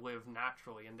 how they live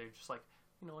naturally, and they're just, like,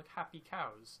 you know, like, happy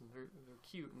cows, and they're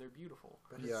cute and they're beautiful.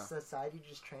 But Yeah. has society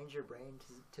just trained your brain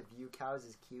to view cows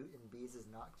as cute and bees as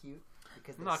not cute?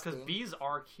 Because they No, because sting? bees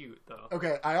are cute though.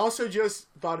 Okay, I also just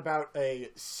thought about a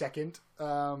second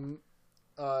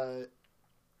a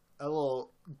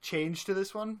little change to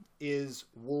this one is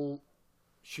wool.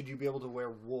 Should you be able to wear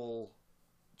wool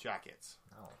jackets?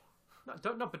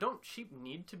 No. But don't sheep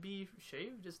need to be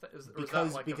shaved? Is that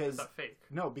Because is that fake?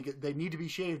 No, because they need to be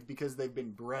shaved because they've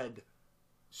been bred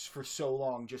for so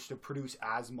long just to produce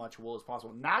as much wool as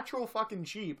possible. Natural fucking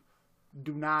sheep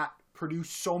do not produce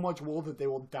so much wool that they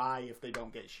will die if they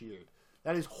don't get sheared.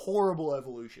 That is horrible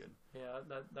evolution. Yeah,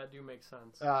 that do make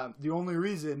sense. The only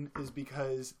reason is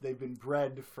because they've been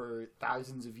bred for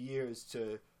thousands of years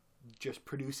to just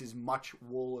produce as much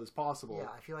wool as possible. Yeah,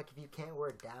 I feel like if you can't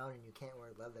wear down and you can't wear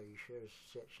leather, you sure as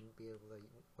shit shouldn't be able to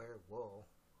wear wool.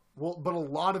 Well, but a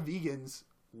lot of vegans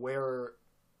wear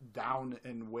down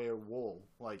and wear wool.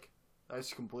 Like,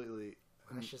 that's completely...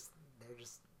 That's they're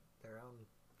just their own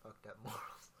fucked up morals.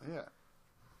 Yeah.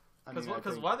 I Because mean, I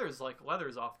think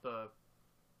leather's off the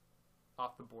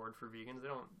board for vegans. They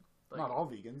don't. Like, not all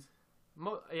vegans.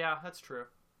 Yeah, that's true.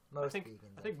 Most I think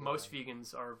vegans. feel most like.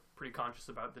 vegans are pretty conscious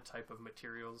about the type of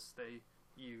materials they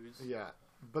use. Yeah.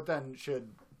 But then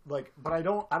but I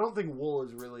don't think wool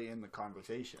is really in the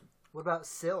conversation. What about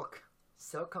silk?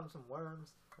 Silk comes from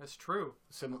worms. That's true.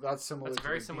 That's similar. That's to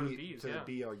very the similar to bee, bees, to yeah. the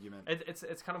bee argument.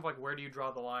 It's kind of like, where do you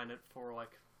draw the line for,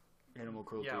 like, Animal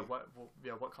cruelty.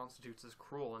 what constitutes as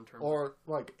cruel in terms Or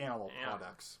like animal Yeah.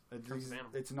 products. terms of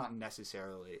animals. It's not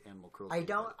necessarily animal cruelty. I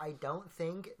don't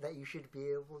think that you should be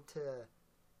able to.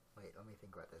 Wait, let me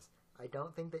think about this. I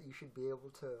don't think that you should be able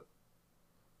to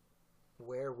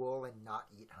wear wool and not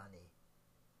eat honey.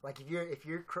 Like if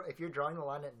you're drawing the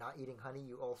line at not eating honey,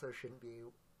 you also shouldn't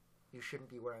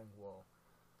be wearing wool.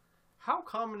 How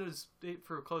common is it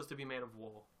for clothes to be made of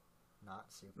wool?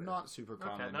 Not super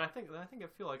common. Okay, then I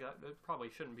feel like that it probably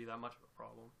shouldn't be that much of a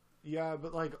problem. Yeah,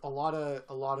 but like a lot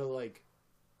of like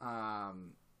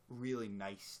really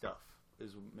nice stuff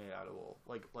is made out of wool.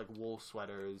 Like wool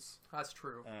sweaters. That's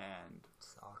true. And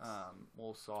Socks.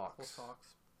 Wool socks. Wool socks.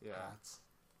 Yeah. Hats.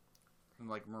 And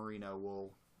like merino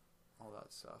wool, all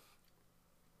that stuff.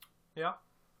 Yeah.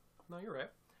 No, you're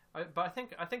right. But I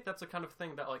think that's the kind of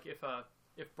thing that like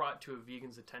if brought to a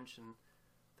vegan's attention,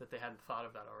 that they hadn't thought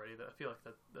of that already. That I feel like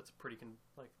that's a pretty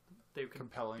they could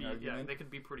compelling be, argument. Yeah, they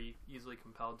could be pretty easily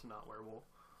compelled to not wear wool.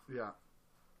 Yeah.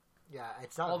 Yeah,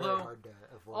 it's not very hard to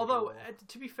avoid. Although wool.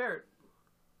 to be fair,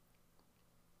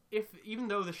 even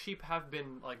though the sheep have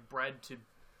been like bred to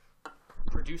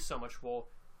produce so much wool,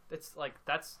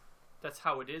 that's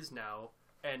how it is now.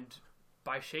 And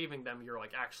by shaving them, you're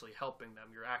like actually helping them.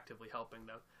 You're actively helping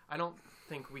them. I don't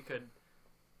think we could.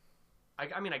 I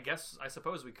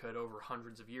suppose we could over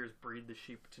hundreds of years breed the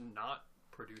sheep to not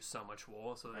produce so much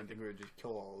wool. So I think we would just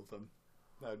kill all of them.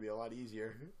 That would be a lot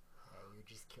easier. Yeah, you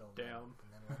just kill them.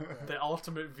 Damn. And then The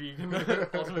ultimate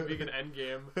vegan end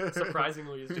game,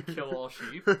 surprisingly, is to kill all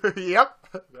sheep. Yep.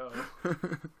 No.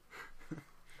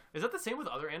 Is that the same with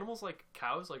other animals like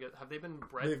cows? Like, have they been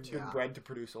bred They've to? been bred to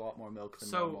produce a lot more milk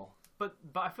than normal. But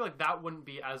I feel like that wouldn't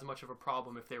be as much of a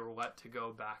problem if they were let to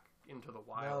go back into the no,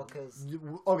 wild. because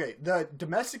Okay, the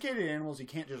domesticated animals you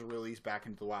can't just release back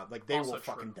into the wild. Like, they Also will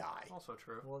true. fucking die. Also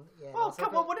true. well, yeah. Well, also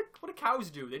come on, what do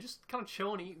cows do? They just kind of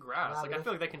chill and eat grass. Nah, Like, but I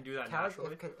feel like they can do that cows,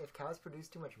 naturally. if cows produce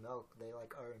too much milk, they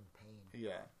like are in pain.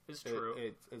 Yeah. It's true.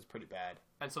 It's pretty bad.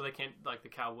 And so they can't, like, the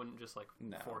cow wouldn't just, like,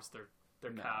 No. force their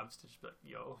No. calves to just be like,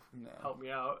 yo, No. help me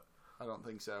out. I don't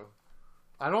think so.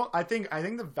 I think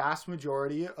the vast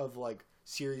majority of like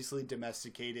seriously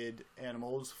domesticated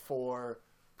animals for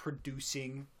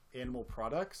producing animal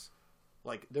products,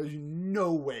 like there's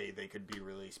no way they could be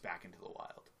released back into the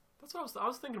wild. That's what I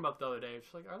was thinking about the other day.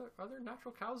 It's like, are there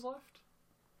natural cows left?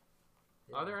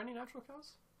 Yeah. Are there any natural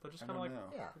cows? They're just I kind of don't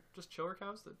like know. Yeah, just chiller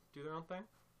cows that do their own thing.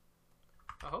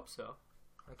 I hope so.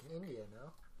 like in India,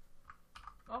 no.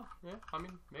 Oh yeah, I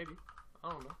mean maybe.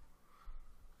 I don't know.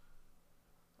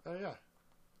 Oh yeah,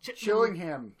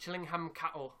 Chillingham Chillingham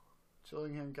cattle.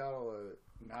 Chillingham cattle are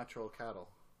natural cattle.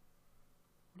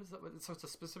 What is that? So it's a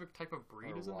specific type of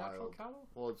breed, Or is it natural wild. cattle?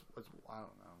 Well, it's I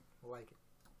don't know. Like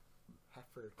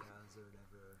heifer cows or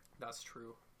whatever. That's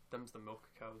true. Them's the milk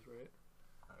cows, right?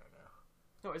 I don't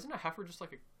know. No, isn't a heifer just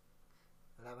like a?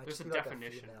 That might There's just a be like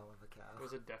definition. a female of a cow.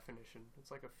 There's a definition. It's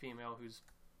like a female who's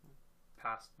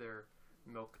past their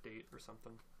milk date or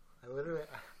something.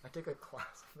 I took a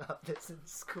class about this in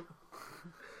school.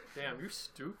 Damn, you're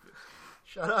stupid.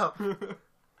 Shut up. No,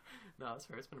 that's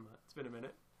fair. It's been a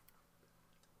minute.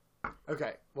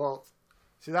 Okay, well,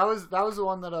 see that was the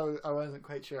one that I wasn't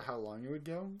quite sure how long it would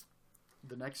go.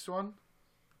 The next one.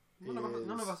 None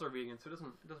of us are vegan, so it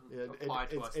doesn't apply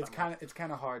to us. It's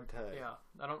kind of hard to. Yeah,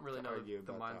 I don't really to know argue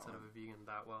the about that mindset of one. a vegan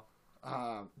that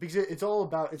well. Because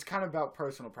it's kind of about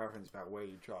personal preference about where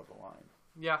you draw the line.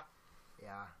 Yeah,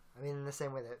 Yeah, I mean in the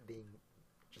same way that being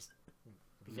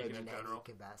Vegan in in general.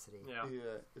 any capacity. yeah.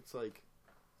 It's like,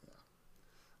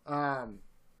 yeah.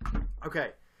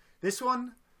 Okay, this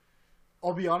one,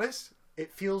 I'll be honest,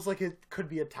 it feels like it could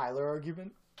be a Tyler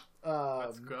argument.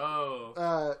 Let's go.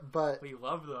 But We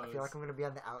love those. I feel like I'm gonna be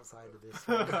on the outside of this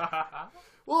one.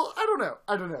 well, I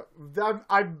don't know.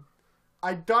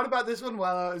 I thought about this one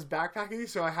while I was backpacking,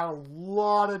 so I had a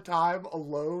lot of time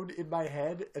alone in my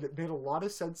head, and it made a lot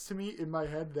of sense to me in my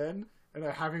head then, and I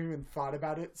haven't even thought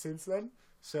about it since then.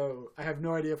 So I have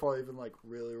no idea if I'll even like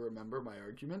really remember my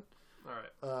argument. All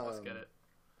right, let's get it.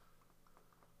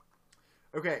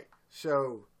 Okay,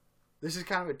 so this is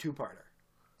kind of a two-parter.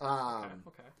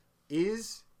 Okay.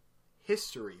 Is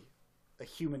history a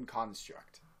human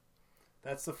construct?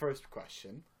 That's the first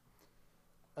question.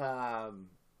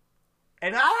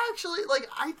 And I actually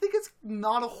I think it's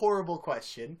not a horrible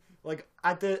question. Like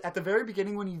at the very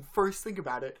beginning when you first think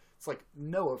about it, it's like,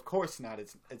 no, of course not.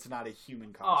 It's not a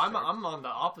human construct. Oh, I'm on the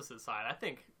opposite side. I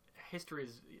think history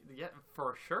is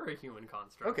for sure a human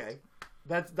construct. Okay.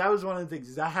 That was one of the things.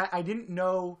 Is I didn't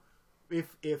know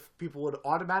if people would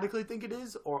automatically think it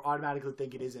is or automatically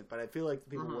think it isn't, but I feel like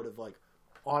people would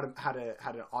have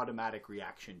had an automatic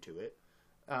reaction to it.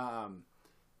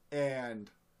 And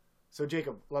so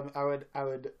Jacob, I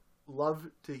would love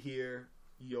to hear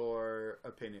your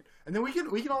opinion, and then we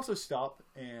can also stop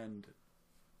and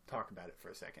talk about it for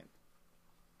a second,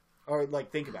 or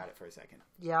think about it for a second.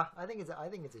 Yeah, I think it's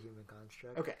a human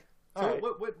construct. Okay, So All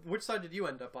right. which side did you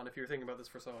end up on if you were thinking about this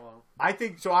for so long? I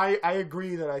think so. I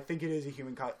agree that I think it is a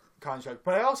human construct,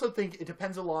 but I also think it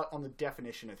depends a lot on the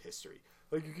definition of history.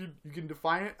 Like you can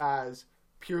define it as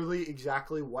purely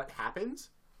exactly what happens,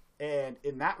 and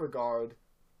in that regard,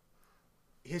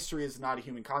 history is not a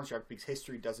human construct because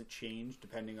history doesn't change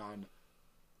depending on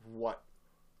what,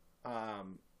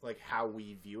 like how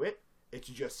we view it. It's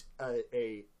just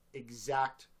a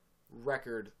exact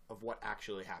record of what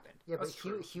actually happened. Yeah, That's but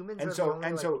true. humans And are so the only,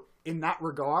 and like, so in that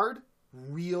regard,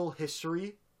 real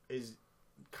history is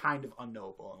kind of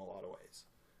unknowable in a lot of ways.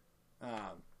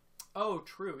 Oh,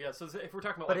 true. Yeah. So if we're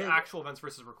talking about But like it- actual events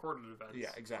versus recorded events.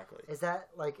 Yeah, exactly. is that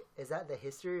the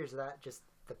history or is that just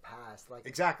the past? Like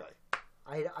Exactly.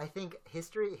 I think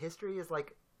history is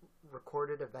like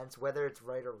recorded events, whether it's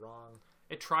right or wrong.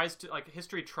 It tries to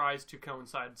history tries to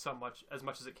coincide as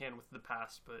much as it can with the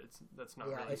past, but that's not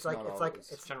Yeah, really. it's like not it's like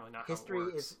always. it's generally not history how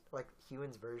it works. is like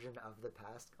humans' version of the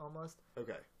past almost,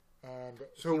 Okay. and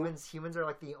So- humans are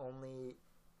like the only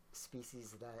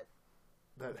species that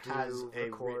That has do a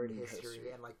record written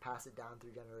history and like pass it down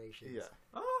through generations.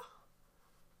 Yeah.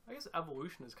 I guess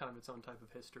evolution is kind of its own type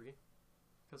of history,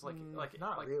 because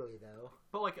Not like, really though.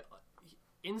 but like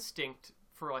instinct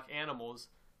for like animals,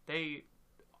 they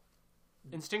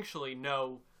instinctually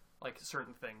know like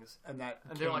certain things, And that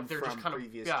and came they're from just kind of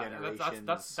previous yeah. generations.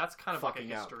 That's kind of like a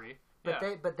fucking up. history. But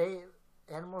Yeah,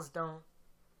 animals don't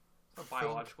a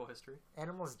biological history.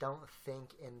 animals don't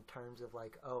think in terms of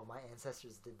like, oh, my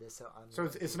ancestors did this, so I'm. So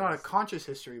gonna it's do not a this. conscious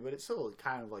history, but it's still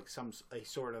kind of like a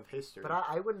sort of history. But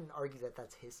I wouldn't argue that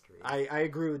that's history. I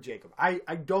agree with Jacob. I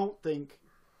don't think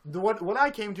what I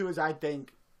came to is I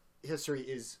think history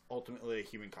is ultimately a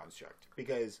human construct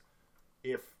because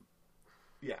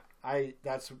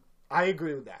I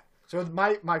agree with that. So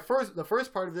the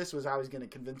first part of this was I was going to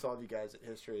convince all of you guys that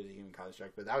history is a human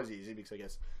construct, but that was easy because I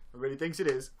guess everybody thinks it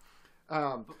is.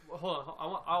 But hold on,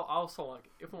 I'll also like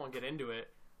if we want to get into it,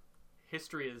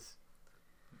 history is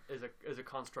a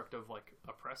construct of like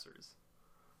oppressors.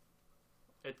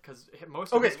 It because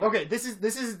most of history, Okay. This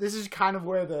is kind of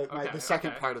where the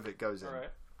second okay. part of it goes in. All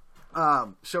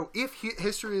right. So if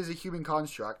history is a human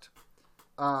construct,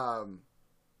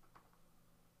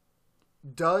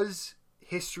 does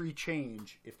history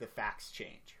change if the facts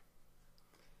change?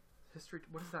 History.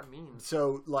 What does that mean?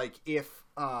 So, like, if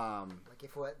like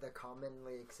if what the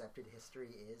commonly accepted history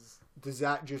is. does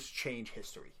that just change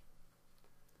history?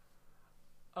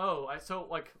 Oh, so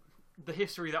like the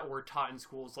history that we're taught in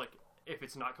schools, like if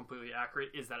it's not completely accurate,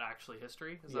 is that actually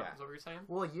history? Is that what you're saying?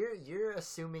 Well, you're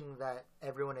assuming that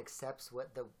everyone accepts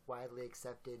what the widely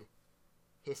accepted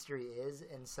history is,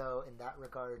 and so in that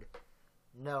regard,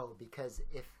 no, because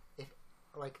if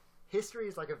like history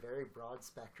is like a very broad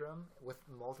spectrum with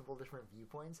multiple different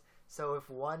viewpoints. So if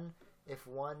one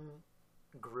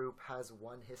group has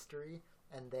one history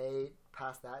and they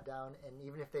pass that down, and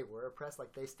even if they were oppressed,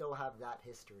 like they still have that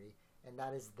history, and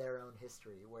that is their own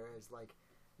history. Whereas like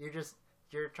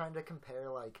you're trying to compare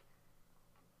like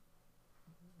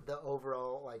the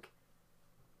overall like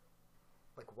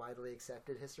widely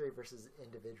accepted history versus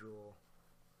individual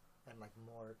and like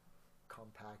more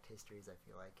compact histories. I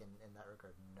feel like in that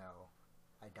regard, no,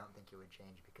 I don't think it would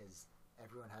change because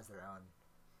everyone has their own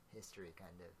history,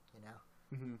 kind of, you know.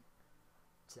 Mm-hmm.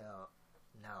 So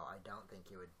no, I don't think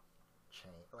it would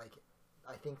change. Like,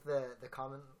 I think the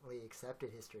commonly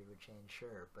accepted history would change,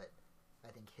 sure, but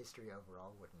I think history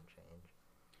overall wouldn't change.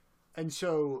 And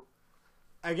so,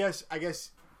 I guess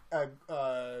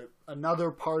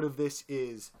another part of this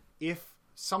is if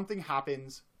something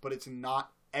happens, but it's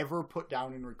not ever put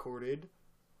down in recorded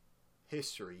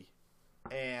history,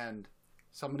 and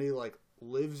somebody like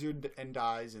lives and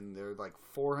dies, and they're like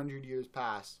 400 years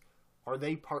past, are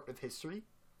they part of history?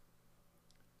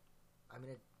 I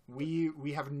mean,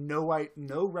 We have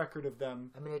no record of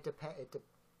them. I mean, it depends.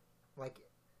 Like,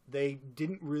 They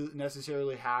didn't really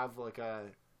necessarily have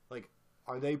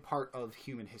are they part of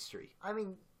human history? I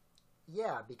mean,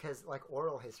 yeah, because like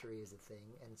oral history is a thing,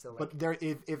 and so like, But there,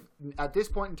 if at this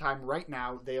point in time, right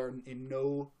now, they are in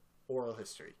no oral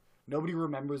history. Nobody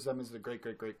remembers them as the great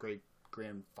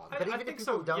grandfather. But I even if think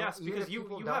people so. don't- Yes, even because if you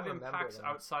people you don't have remember impacts them.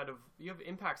 outside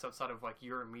of like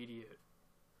your immediate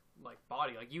like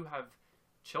body. Like you have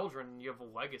children, you have a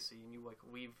legacy, and you like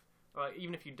leave.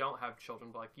 Even if you don't have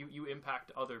children, but like you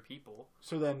impact other people.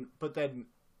 So then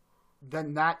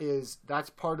that's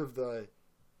part of the.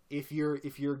 If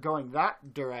you're going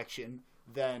that direction,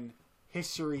 then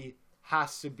history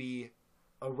has to be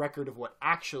a record of what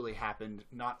actually happened,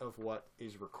 not of what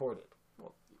is recorded.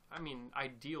 Well, I mean,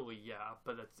 ideally, yeah,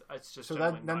 but it's just So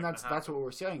generally then not that's what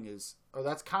we're saying is, or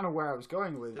that's kind of where I was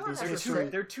going with. Not Is necessarily. history,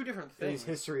 They're two different things. is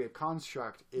history a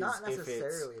construct? Is Not if it's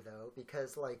necessarily though,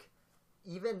 because like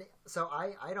even so,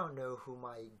 I don't know who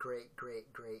my great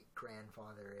great great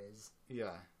grandfather is,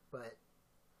 yeah, but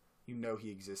you know he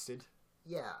existed.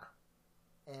 yeah,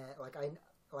 and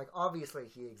like obviously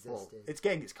he Well, existed. it's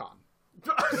Genghis Khan.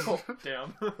 Oh,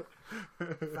 damn.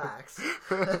 Facts.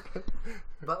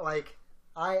 But like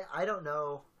I don't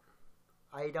know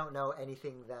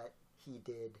anything that he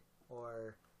did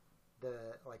or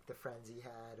the friends he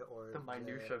had or The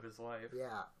minutia of his life.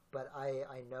 yeah, but I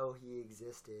know he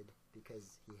existed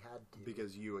because he had to,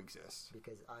 Because you exist.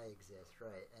 because I exist,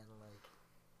 right? And like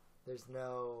there's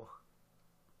no,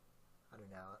 I don't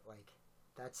know, like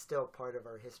that's still part of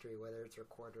our history, whether it's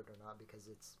recorded or not, because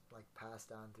it's like passed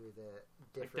down through the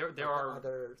different there like, are the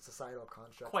other societal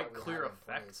constructs. Quite that we clear have in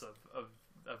effects place.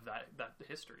 of that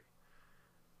history.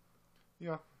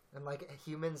 Yeah. And like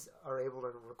humans are able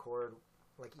to record,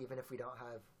 like even if we don't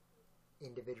have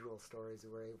individual stories,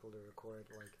 we're able to record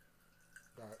like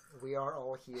that we are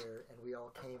all here and we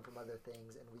all came from other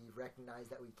things and we recognize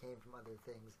that we came from other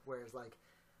things. Whereas like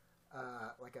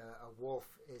a wolf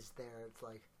is there, it's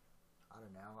like, I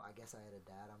don't know, I guess I had a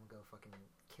dad, I'm gonna go fucking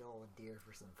kill a deer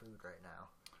for some food right now.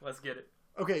 Let's get it.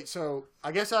 Okay, so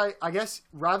I guess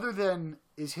rather than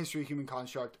is history a human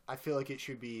construct, I feel like it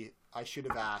should be. I should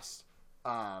have asked.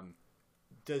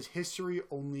 Does history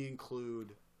only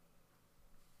include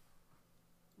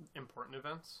Important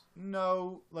events.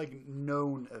 no like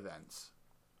known events?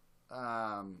 So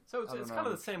I don't it's know. kind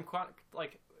of the same.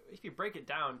 Like if you break it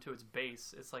down to its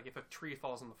base, it's like if a tree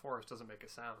falls in the forest, it doesn't make a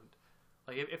sound.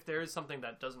 Like if there is something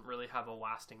that doesn't really have a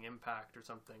lasting impact or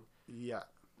something, Yeah.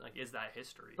 like is that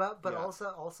history? But Yeah.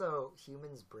 also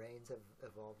humans' brains have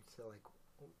evolved to like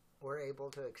we're able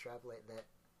to extrapolate that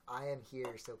I am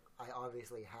here, so I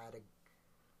obviously had a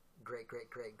great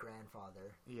great great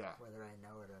grandfather, Yeah. whether I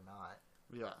know it or not,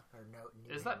 Yeah. or knew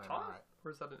Is him that or taught, not.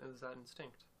 or is that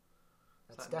instinct?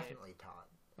 That's that innate? definitely taught.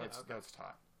 That's okay. that's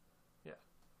taught. Yeah.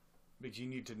 Because you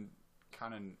need to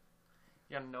kind of You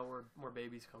gotta know where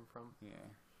babies come from. yeah.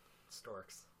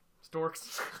 Storks,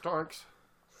 Storks. Starks.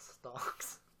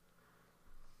 stalks.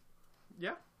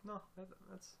 Yeah. No,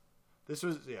 that's. This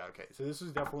was okay. So this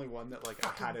was definitely one that like I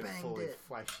Fucking hadn't banged fully it.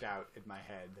 fleshed out in my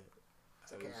head.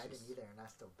 It's It okay, was I just- didn't either, and I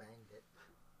still banged it.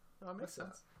 That makes What's up?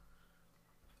 sense.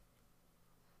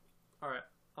 All right,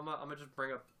 I'm gonna just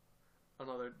bring up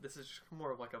another. This is just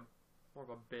more of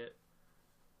a bit.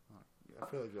 I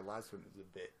feel like your last one is a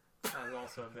bit. That was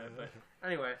also a bit, but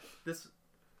anyway, this.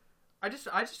 I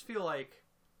just feel like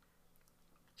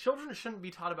children shouldn't be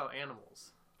taught about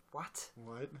animals What?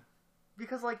 What?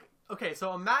 because like okay,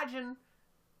 so imagine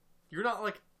you're not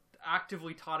like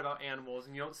actively taught about animals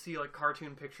and you don't see like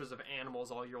cartoon pictures of animals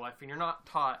all your life and you're not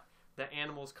taught that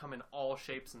animals come in all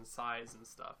shapes and size and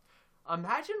stuff.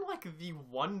 Imagine like the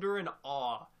wonder and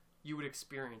awe you would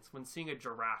experience when seeing a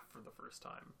giraffe for the first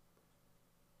time.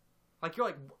 Like you're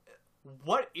like,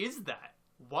 what is that?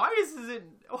 Why is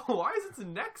its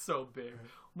neck so big?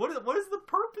 What is the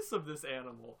purpose of this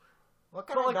animal? What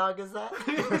kind But, of dog is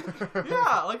that?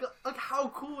 Yeah, like how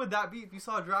cool would that be if you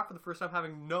saw a giraffe for the first time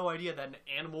having no idea that an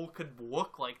animal could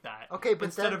look like that? Okay, but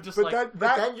instead then- of just but like that-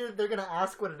 But then they're gonna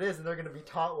ask what it is, and they're gonna be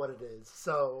taught what it is.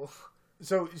 So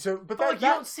But but that, like you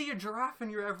don't see a giraffe in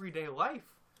your everyday life.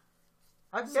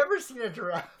 I've never seen a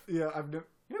giraffe. yeah, I've never.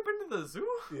 You ever been to the zoo?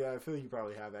 Yeah, I feel like you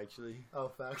probably have actually. Oh,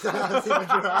 facts. I haven't seen a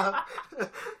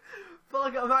giraffe.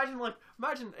 But like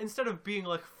imagine instead of being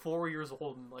like 4 years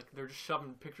old and like they're just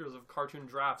shoving pictures of cartoon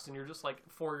giraffes and you're just like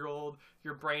 4-year-old,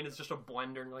 your brain is just a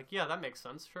blender and you're like, yeah, that makes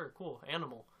sense, sure, cool,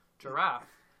 animal, giraffe.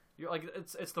 You're like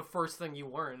it's the first thing you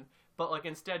learn, but like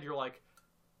instead you're like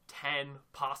 10,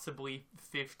 possibly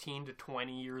 15 to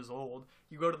 20 years old.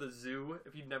 You go to the zoo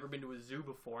if you've never been to a zoo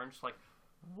before and just like,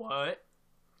 what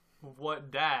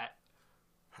that?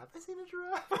 Have I seen a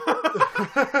giraffe?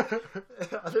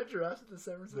 Are there giraffes at the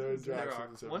San There are Francisco Zoo? giraffes. There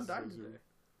Jackson, are. San One died Francisco today.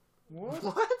 What?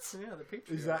 What? Yeah, the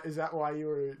patriarch. Is that why you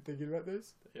were thinking about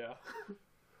this? Yeah,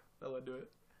 that led to it.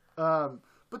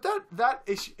 But that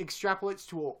extrapolates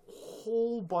to a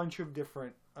whole bunch of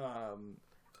different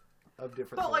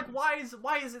But like, why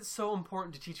is it so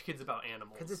important to teach kids about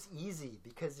animals? Because it's easy.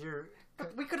 Because you're.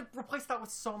 But we could replace that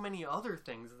with so many other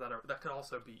things that could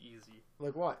also be easy.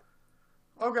 Like what?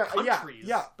 Okay, Countries.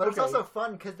 yeah. But it's okay. also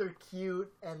fun because they're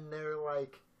cute and they're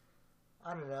like,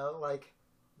 I don't know, like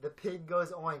the pig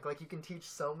goes oink. Like you can teach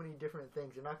so many different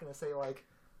things. You're not gonna say like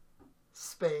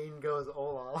Spain goes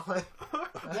hola.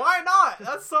 Why not?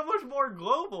 That's so much more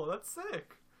global. That's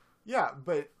sick. Yeah,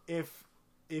 but if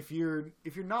if you're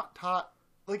not taught,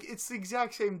 like, it's the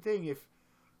exact same thing. If,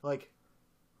 like,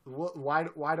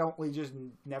 why don't we just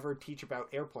never teach about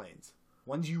airplanes?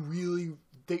 Once you really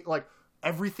think, like,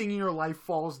 everything in your life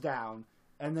falls down,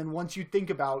 and then once you think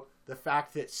about the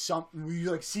fact that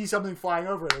you like see something flying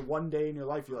over, and one day in your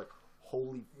life you're like,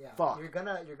 holy fuck, you're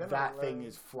gonna that thing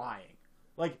is flying.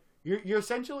 Like, you're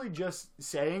essentially just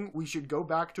saying we should go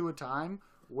back to a time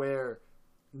where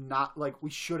we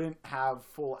shouldn't have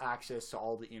full access to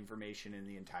all the information in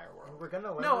the entire world. And we're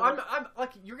gonna learn. No, I'm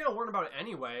like, you're gonna learn about it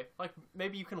anyway. Like,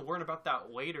 maybe you can learn about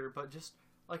that later, but just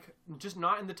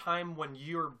not in the time when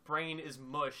your brain is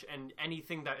mush and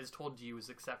anything that is told to you is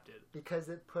accepted. Because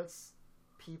it puts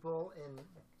people in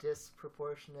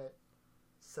disproportionate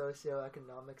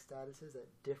socioeconomic statuses at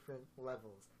different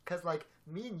levels. Because, like,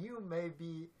 me and you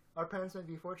our parents may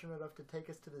be fortunate enough to take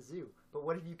us to the zoo, but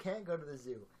what if you can't go to the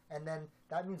zoo? And then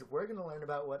that means we're going to learn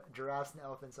about what giraffes and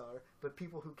elephants are, but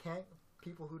people who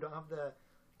don't have the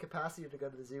capacity to go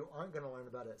to the zoo aren't going to learn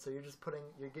about it. So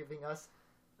you're giving us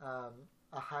a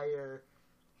higher...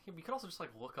 We could also just,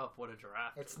 like, look up what a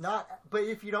giraffe is. It's not... But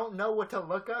if you don't know what to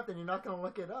look up, then you're not going to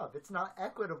look it up. It's not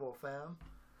equitable, fam.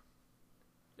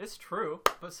 It's true,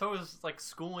 but so is, like,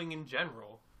 schooling in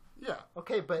general. Yeah.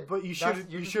 Okay, but you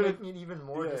shouldn't... You're just making it even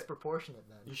more disproportionate,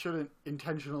 then. You shouldn't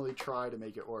intentionally try to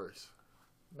make it worse.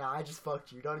 Nah, I just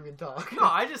fucked you. Don't even talk. No,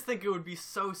 I just think it would be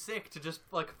so sick to just,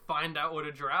 like, find out what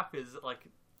a giraffe is, like,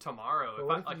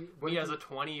 tomorrow. Me as a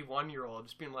 21-year-old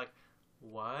just being like...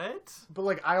 What? But,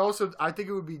 like, I think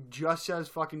it would be just as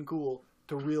fucking cool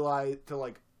to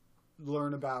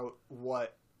learn about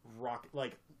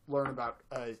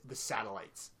the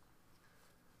satellites.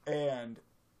 And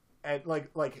at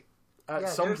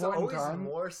some point in time,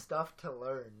 more stuff to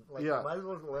learn. Like, you might as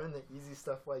well learn the easy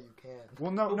stuff while you can.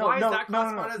 Well, no,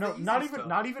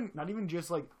 not even just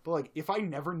like, but like, if I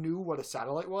never knew what a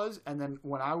satellite was, and then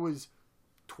when I was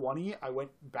 20, I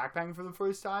went backpacking for the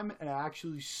first time, and I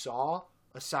actually saw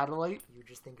a satellite. You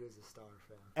just think it was a star,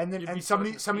 fam. And then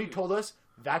somebody told us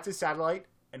that's a satellite,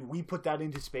 and we put that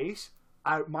into space.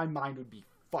 My mind would be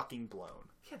fucking blown.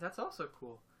 Yeah, that's also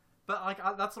cool. But like,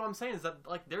 that's what I'm saying is that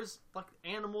like there's like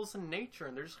animals in nature,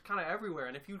 and they're just kind of everywhere.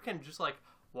 And if you can just like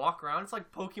walk around, it's like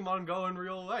Pokemon Go in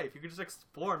real life. You could just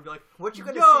explore and be like, what you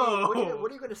gonna see? What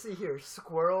are you gonna see here?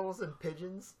 Squirrels and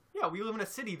pigeons? Yeah, we live in a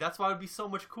city. That's why it would be so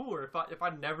much cooler if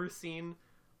I'd never seen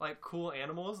like cool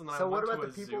animals, and then I went to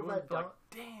a zoo and be like,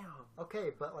 damn. Okay,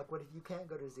 but like, what if you can't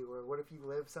go to a zoo, or what if you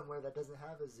live somewhere that doesn't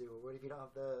have a zoo, or what if you don't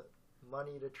have the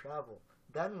money to travel?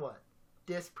 Then what?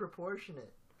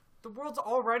 Disproportionate. The world's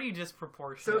already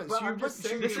disproportionate. So you're just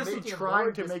saying this isn't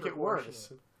trying to make it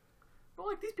worse. But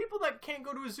like these people that can't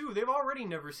go to a zoo, they've already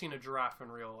never seen a giraffe in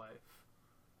real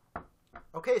life.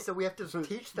 Okay, so we have to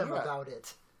teach them about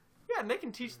it. Yeah, and they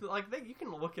can teach you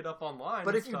can look it up online.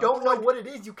 But if you don't know what it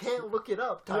is, you can't look it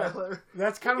up, Tyler. Yeah,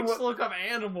 that's kind of what. Just look up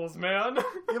animals, man.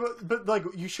 Yeah, but like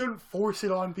you shouldn't force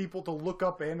it on people to look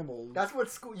up animals. That's what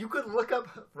school. You could look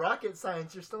up rocket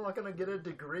science. You're still not gonna get a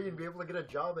degree and be able to get a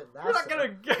job at NASA. You're not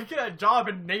gonna get a job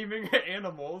in naming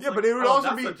animals. Yeah, but it would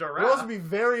also be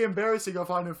very embarrassing if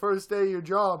on the first day of your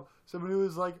job, somebody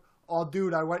was like, "Oh,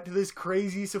 dude, I went to this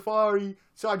crazy safari,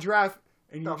 saw a giraffe."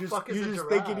 And you're just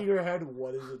thinking in your head,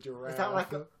 what is a giraffe?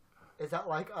 Is that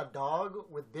like a dog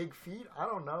with big feet? I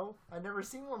don't know. I've never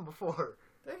seen one before.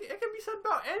 It can be said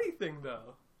about anything,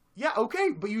 though. Yeah,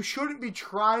 okay, but you shouldn't be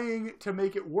trying to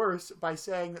make it worse by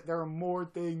saying that there are more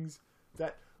things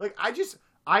that... Like,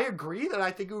 I agree that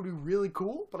I think it would be really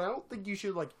cool, but I don't think you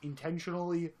should, like,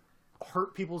 intentionally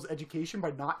hurt people's education by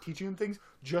not teaching them things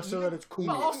just so that it's cool.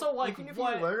 But also, like, even if you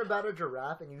learn about a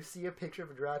giraffe and you see a picture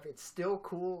of a giraffe, it's still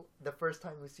cool the first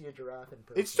time you see a giraffe in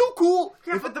person. It's still cool.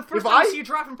 Yeah, but the first time you see a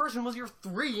giraffe in person was you're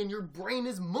 3 and your brain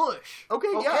is mush.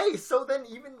 Okay, so then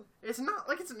even... It's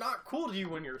not cool to you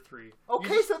when you're 3.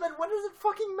 Okay, so then what does it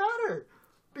fucking matter?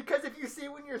 Because if you see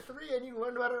it when you're 3 and you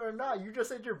learn about it or not, you just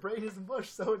said your brain is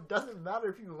mush, so it doesn't matter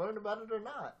if you learn about it or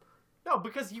not. No,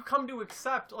 because you come to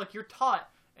accept, like, you're taught...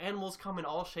 Animals come in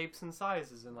all shapes and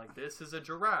sizes, and like this is a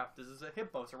giraffe, this is a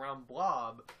hippo, it's around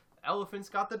blob. Elephant's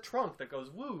got the trunk that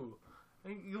goes woo.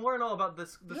 And you learn all about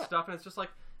this stuff, and it's just like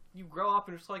you grow up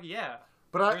and it's like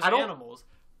but there's animals.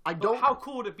 But how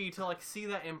cool would it be to like see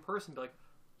that in person, and be like,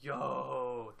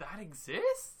 yo, that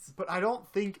exists? But I don't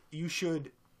think you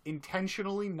should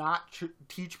intentionally not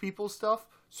teach people stuff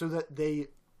so that they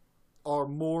are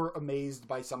more amazed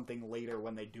by something later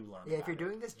when they do learn. Yeah, if you're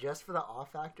doing this just for the awe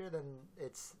factor, then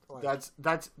it's like...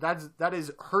 that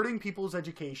is hurting people's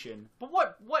education. But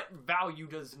what value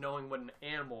does knowing when an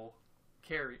animal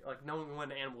knowing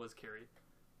when an animal is carried?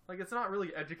 Like, it's not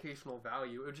really educational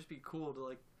value. It would just be cool to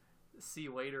like see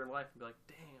later in life and be like,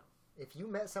 damn. If you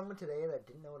met someone today that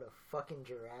didn't know what a fucking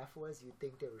giraffe was, you'd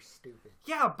think they were stupid.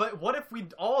 Yeah, but what if we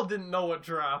all didn't know what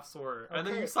giraffes were? And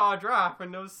then Okay. you saw a giraffe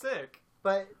and it was sick.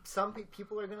 But some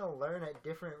people are going to learn at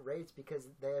different rates because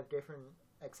they have different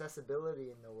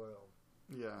accessibility in the world.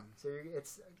 Yeah. So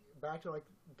it's back to, like,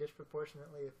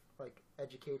 disproportionately, like,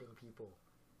 educating people.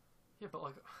 Yeah, but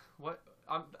like, what?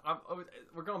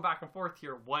 We're going back and forth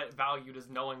here. What value does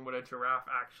knowing what a giraffe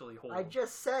actually hold? I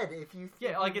just said if you...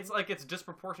 Yeah, like it's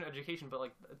disproportionate education, but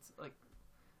like it's like,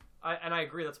 I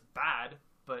agree that's bad,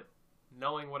 but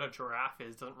knowing what a giraffe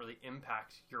is doesn't really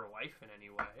impact your life in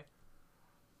any way.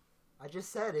 I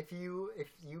just said if you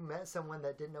met someone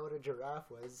that didn't know what a giraffe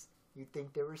was, you'd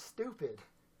think they were stupid.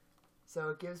 So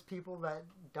it gives people that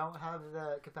don't have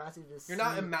the capacity to see... You're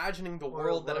not imagining the or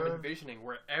world that I'm learn. envisioning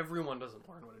where everyone doesn't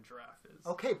learn what a giraffe is.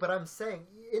 Okay, but I'm saying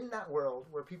in that world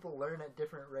where people learn at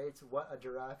different rates what a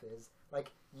giraffe is, like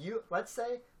let's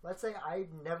say I'd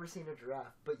never seen a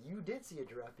giraffe, but you did see a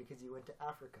giraffe because you went to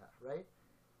Africa, right?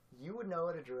 You would know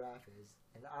what a giraffe is,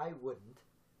 and I wouldn't.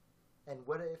 And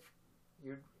what if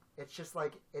you? It's just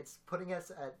like it's putting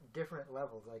us at different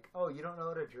levels. Like, oh, you don't know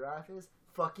what a giraffe is?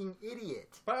 Fucking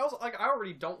idiot. But I also I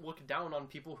already don't look down on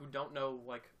people who don't know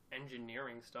like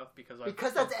engineering stuff because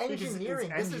That's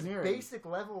engineering. It's This engineering. is basic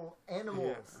level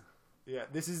animals. Yeah.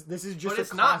 This is just. But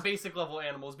it's not basic level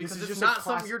animals because is it's just not a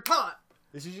something you're taught.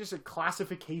 This is just a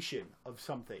classification of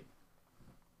something.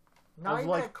 Not Of, even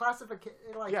like- a classification.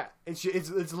 Like, Yeah, it's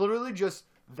literally just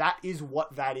that is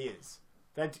what that is.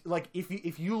 That like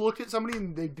if you looked at somebody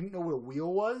and they didn't know what a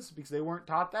wheel was because they weren't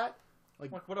taught that.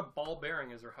 Like what a ball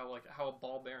bearing is, or how a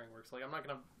ball bearing works. Like I'm not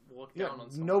gonna look Yeah, down on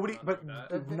someone nobody. who's But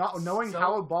not like that. not knowing So-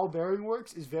 how a ball bearing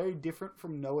works is very different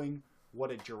from knowing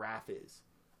what a giraffe is.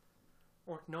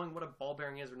 Or knowing what a ball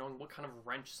bearing is, or knowing what kind of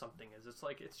wrench something is.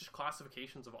 It's just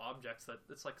classifications of objects that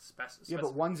it's like Yeah,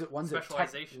 but one's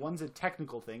specialization. one's a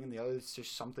technical thing, and the other is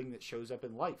just something that shows up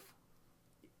in life.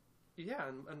 Yeah,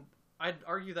 and I'd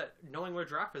argue that knowing what a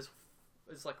giraffe is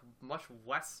like much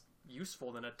less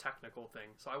useful than a technical thing.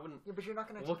 So I wouldn't Yeah, but you're not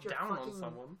gonna look teach your down on fucking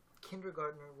someone.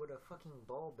 kindergartner what a fucking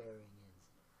ball bearing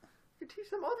is. You teach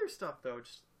them other stuff though.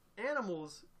 Just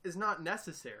animals is not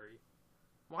necessary.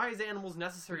 Why is animals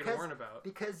necessary to learn about?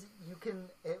 Because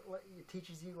it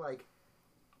teaches you like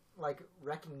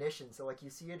recognition. So like you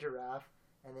see a giraffe,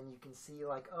 and then you can see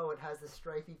like, oh, it has the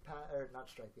stripy or not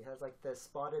stripy. It has like the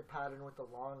spotted pattern with the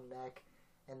long neck,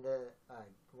 and the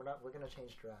we're gonna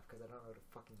change giraffe because I don't know what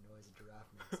a fucking noise a giraffe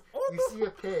makes. You see a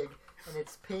pig, and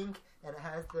it's pink, and it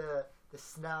has the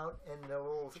snout and the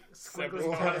little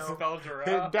squiggly How to tail. spell It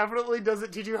giraffe? definitely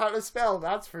doesn't teach you how to spell.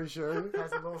 That's for sure. It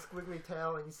has a little squiggly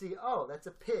tail, and you see, oh, that's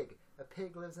a pig. A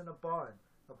pig lives in a barn.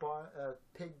 A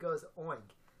pig goes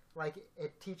oink. Like,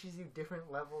 it teaches you different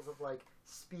levels of, like,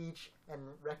 speech and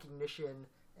recognition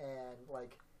and,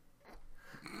 like,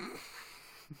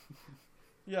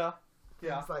 Yeah.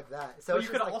 things like that. So So it's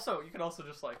you just could like, you could also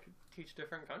just like teach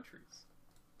different countries.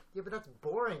 yeah, but that's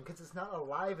boring because it's not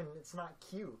alive and it's not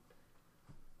cute.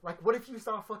 Like, what if you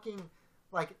saw fucking,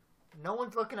 like, no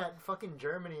one's looking at fucking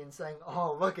Germany and saying,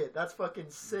 oh, look it, that's fucking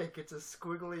sick. It's a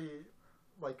squiggly,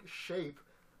 like, shape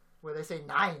where they say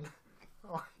 9.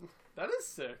 That is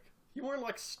sick. You weren't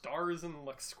like stars and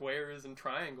like squares and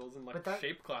triangles and like But that-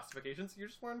 shape classifications. You're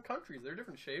just wearing countries. They're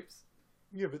different shapes.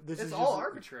 Yeah, but this It's is all just,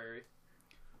 arbitrary.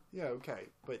 Yeah, okay,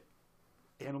 but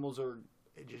animals are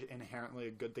just inherently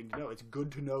a good thing to know. It's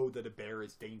good to know that a bear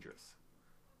is dangerous.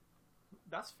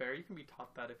 That's fair. You can be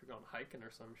taught that if you're going hiking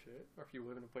or some shit, or if you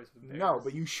live in a place with bears. No,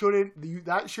 but you shouldn't.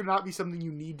 That should not be something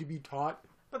you need to be taught.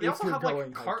 But they if also you're have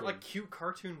going like hiking. like cute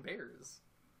cartoon bears,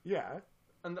 Yeah,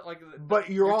 and like. but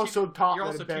you're also taught you're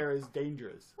that also a bear is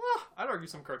dangerous. Well, I'd argue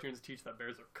some cartoons teach that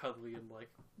bears are cuddly and like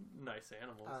nice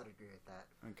animals. I would agree with that.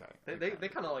 Okay. They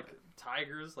kind of like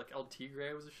tigers. Like El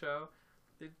Tigre was a show.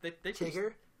 They teach,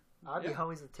 Tigger? I'd be Yeah.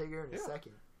 homies with Tigger in a Yeah.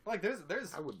 second. like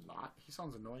there's I would not. He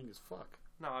sounds annoying as fuck.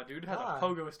 nah, dude has Nah, a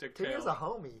pogo stick tail. Tigger's a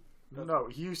homie. No,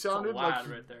 he It's a sounded like lad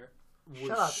he right there. was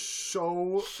Shut up.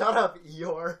 so. Shut up,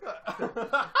 Eeyore.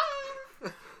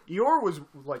 Eeyore was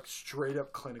like straight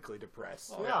up clinically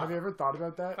depressed. Oh, yeah. Have you ever thought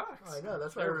about that? Facts. I know,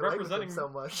 that's why I They're relate with him representing so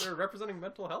much. They're representing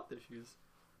mental health issues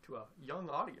to a young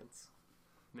audience.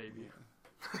 Maybe.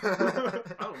 Yeah.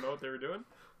 I don't know what they were doing.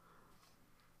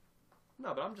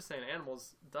 No, but I'm just saying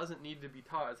animals doesn't need to be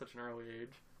taught at such an early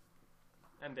age.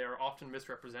 And they're often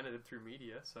misrepresented through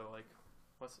media, so like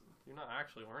you're not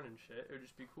actually learning shit. It would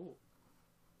just be cool.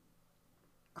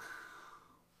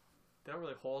 They don't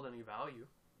really hold any value.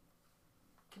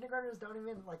 Kindergartners can't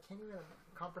even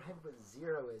comprehend what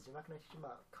 0 is. You're not going to teach them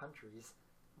about countries.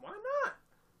 Why not?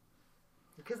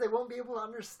 Because they won't be able to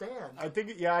understand. I think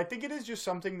it is just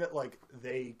something that like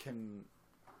they can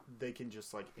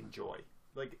just like enjoy.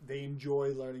 Like they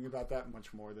enjoy learning about that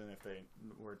much more than if they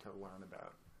were to learn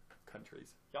about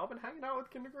countries. Y'all been hanging out with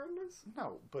kindergartners?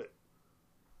 No, but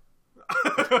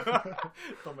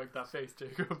Don't make that face,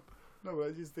 Jacob. no, but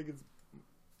I just think it's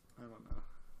I don't know.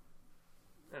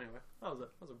 Anyway, that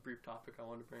was a brief topic I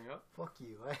wanted to bring up. Fuck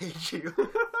you. I hate you.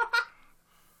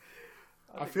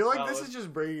 I feel like this is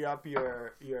just bringing up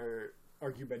your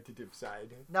argumentative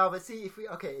side. No, but see,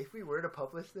 if we were to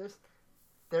publish this,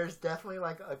 there's definitely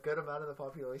like a good amount of the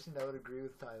population that would agree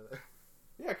with Tyler.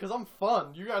 Yeah, because I'm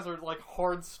fun. You guys are like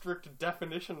hard, strict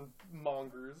definition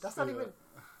mongers. That's not even.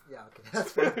 Yeah, okay,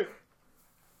 that's fair.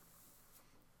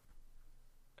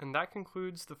 And that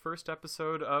concludes the first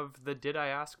episode of the Did I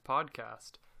Ask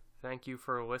podcast. Thank you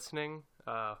for listening.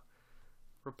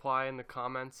 Reply in the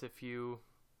comments if you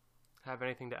have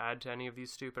anything to add to any of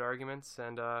these stupid arguments,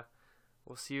 and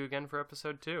we'll see you again for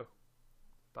episode 2.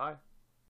 Bye.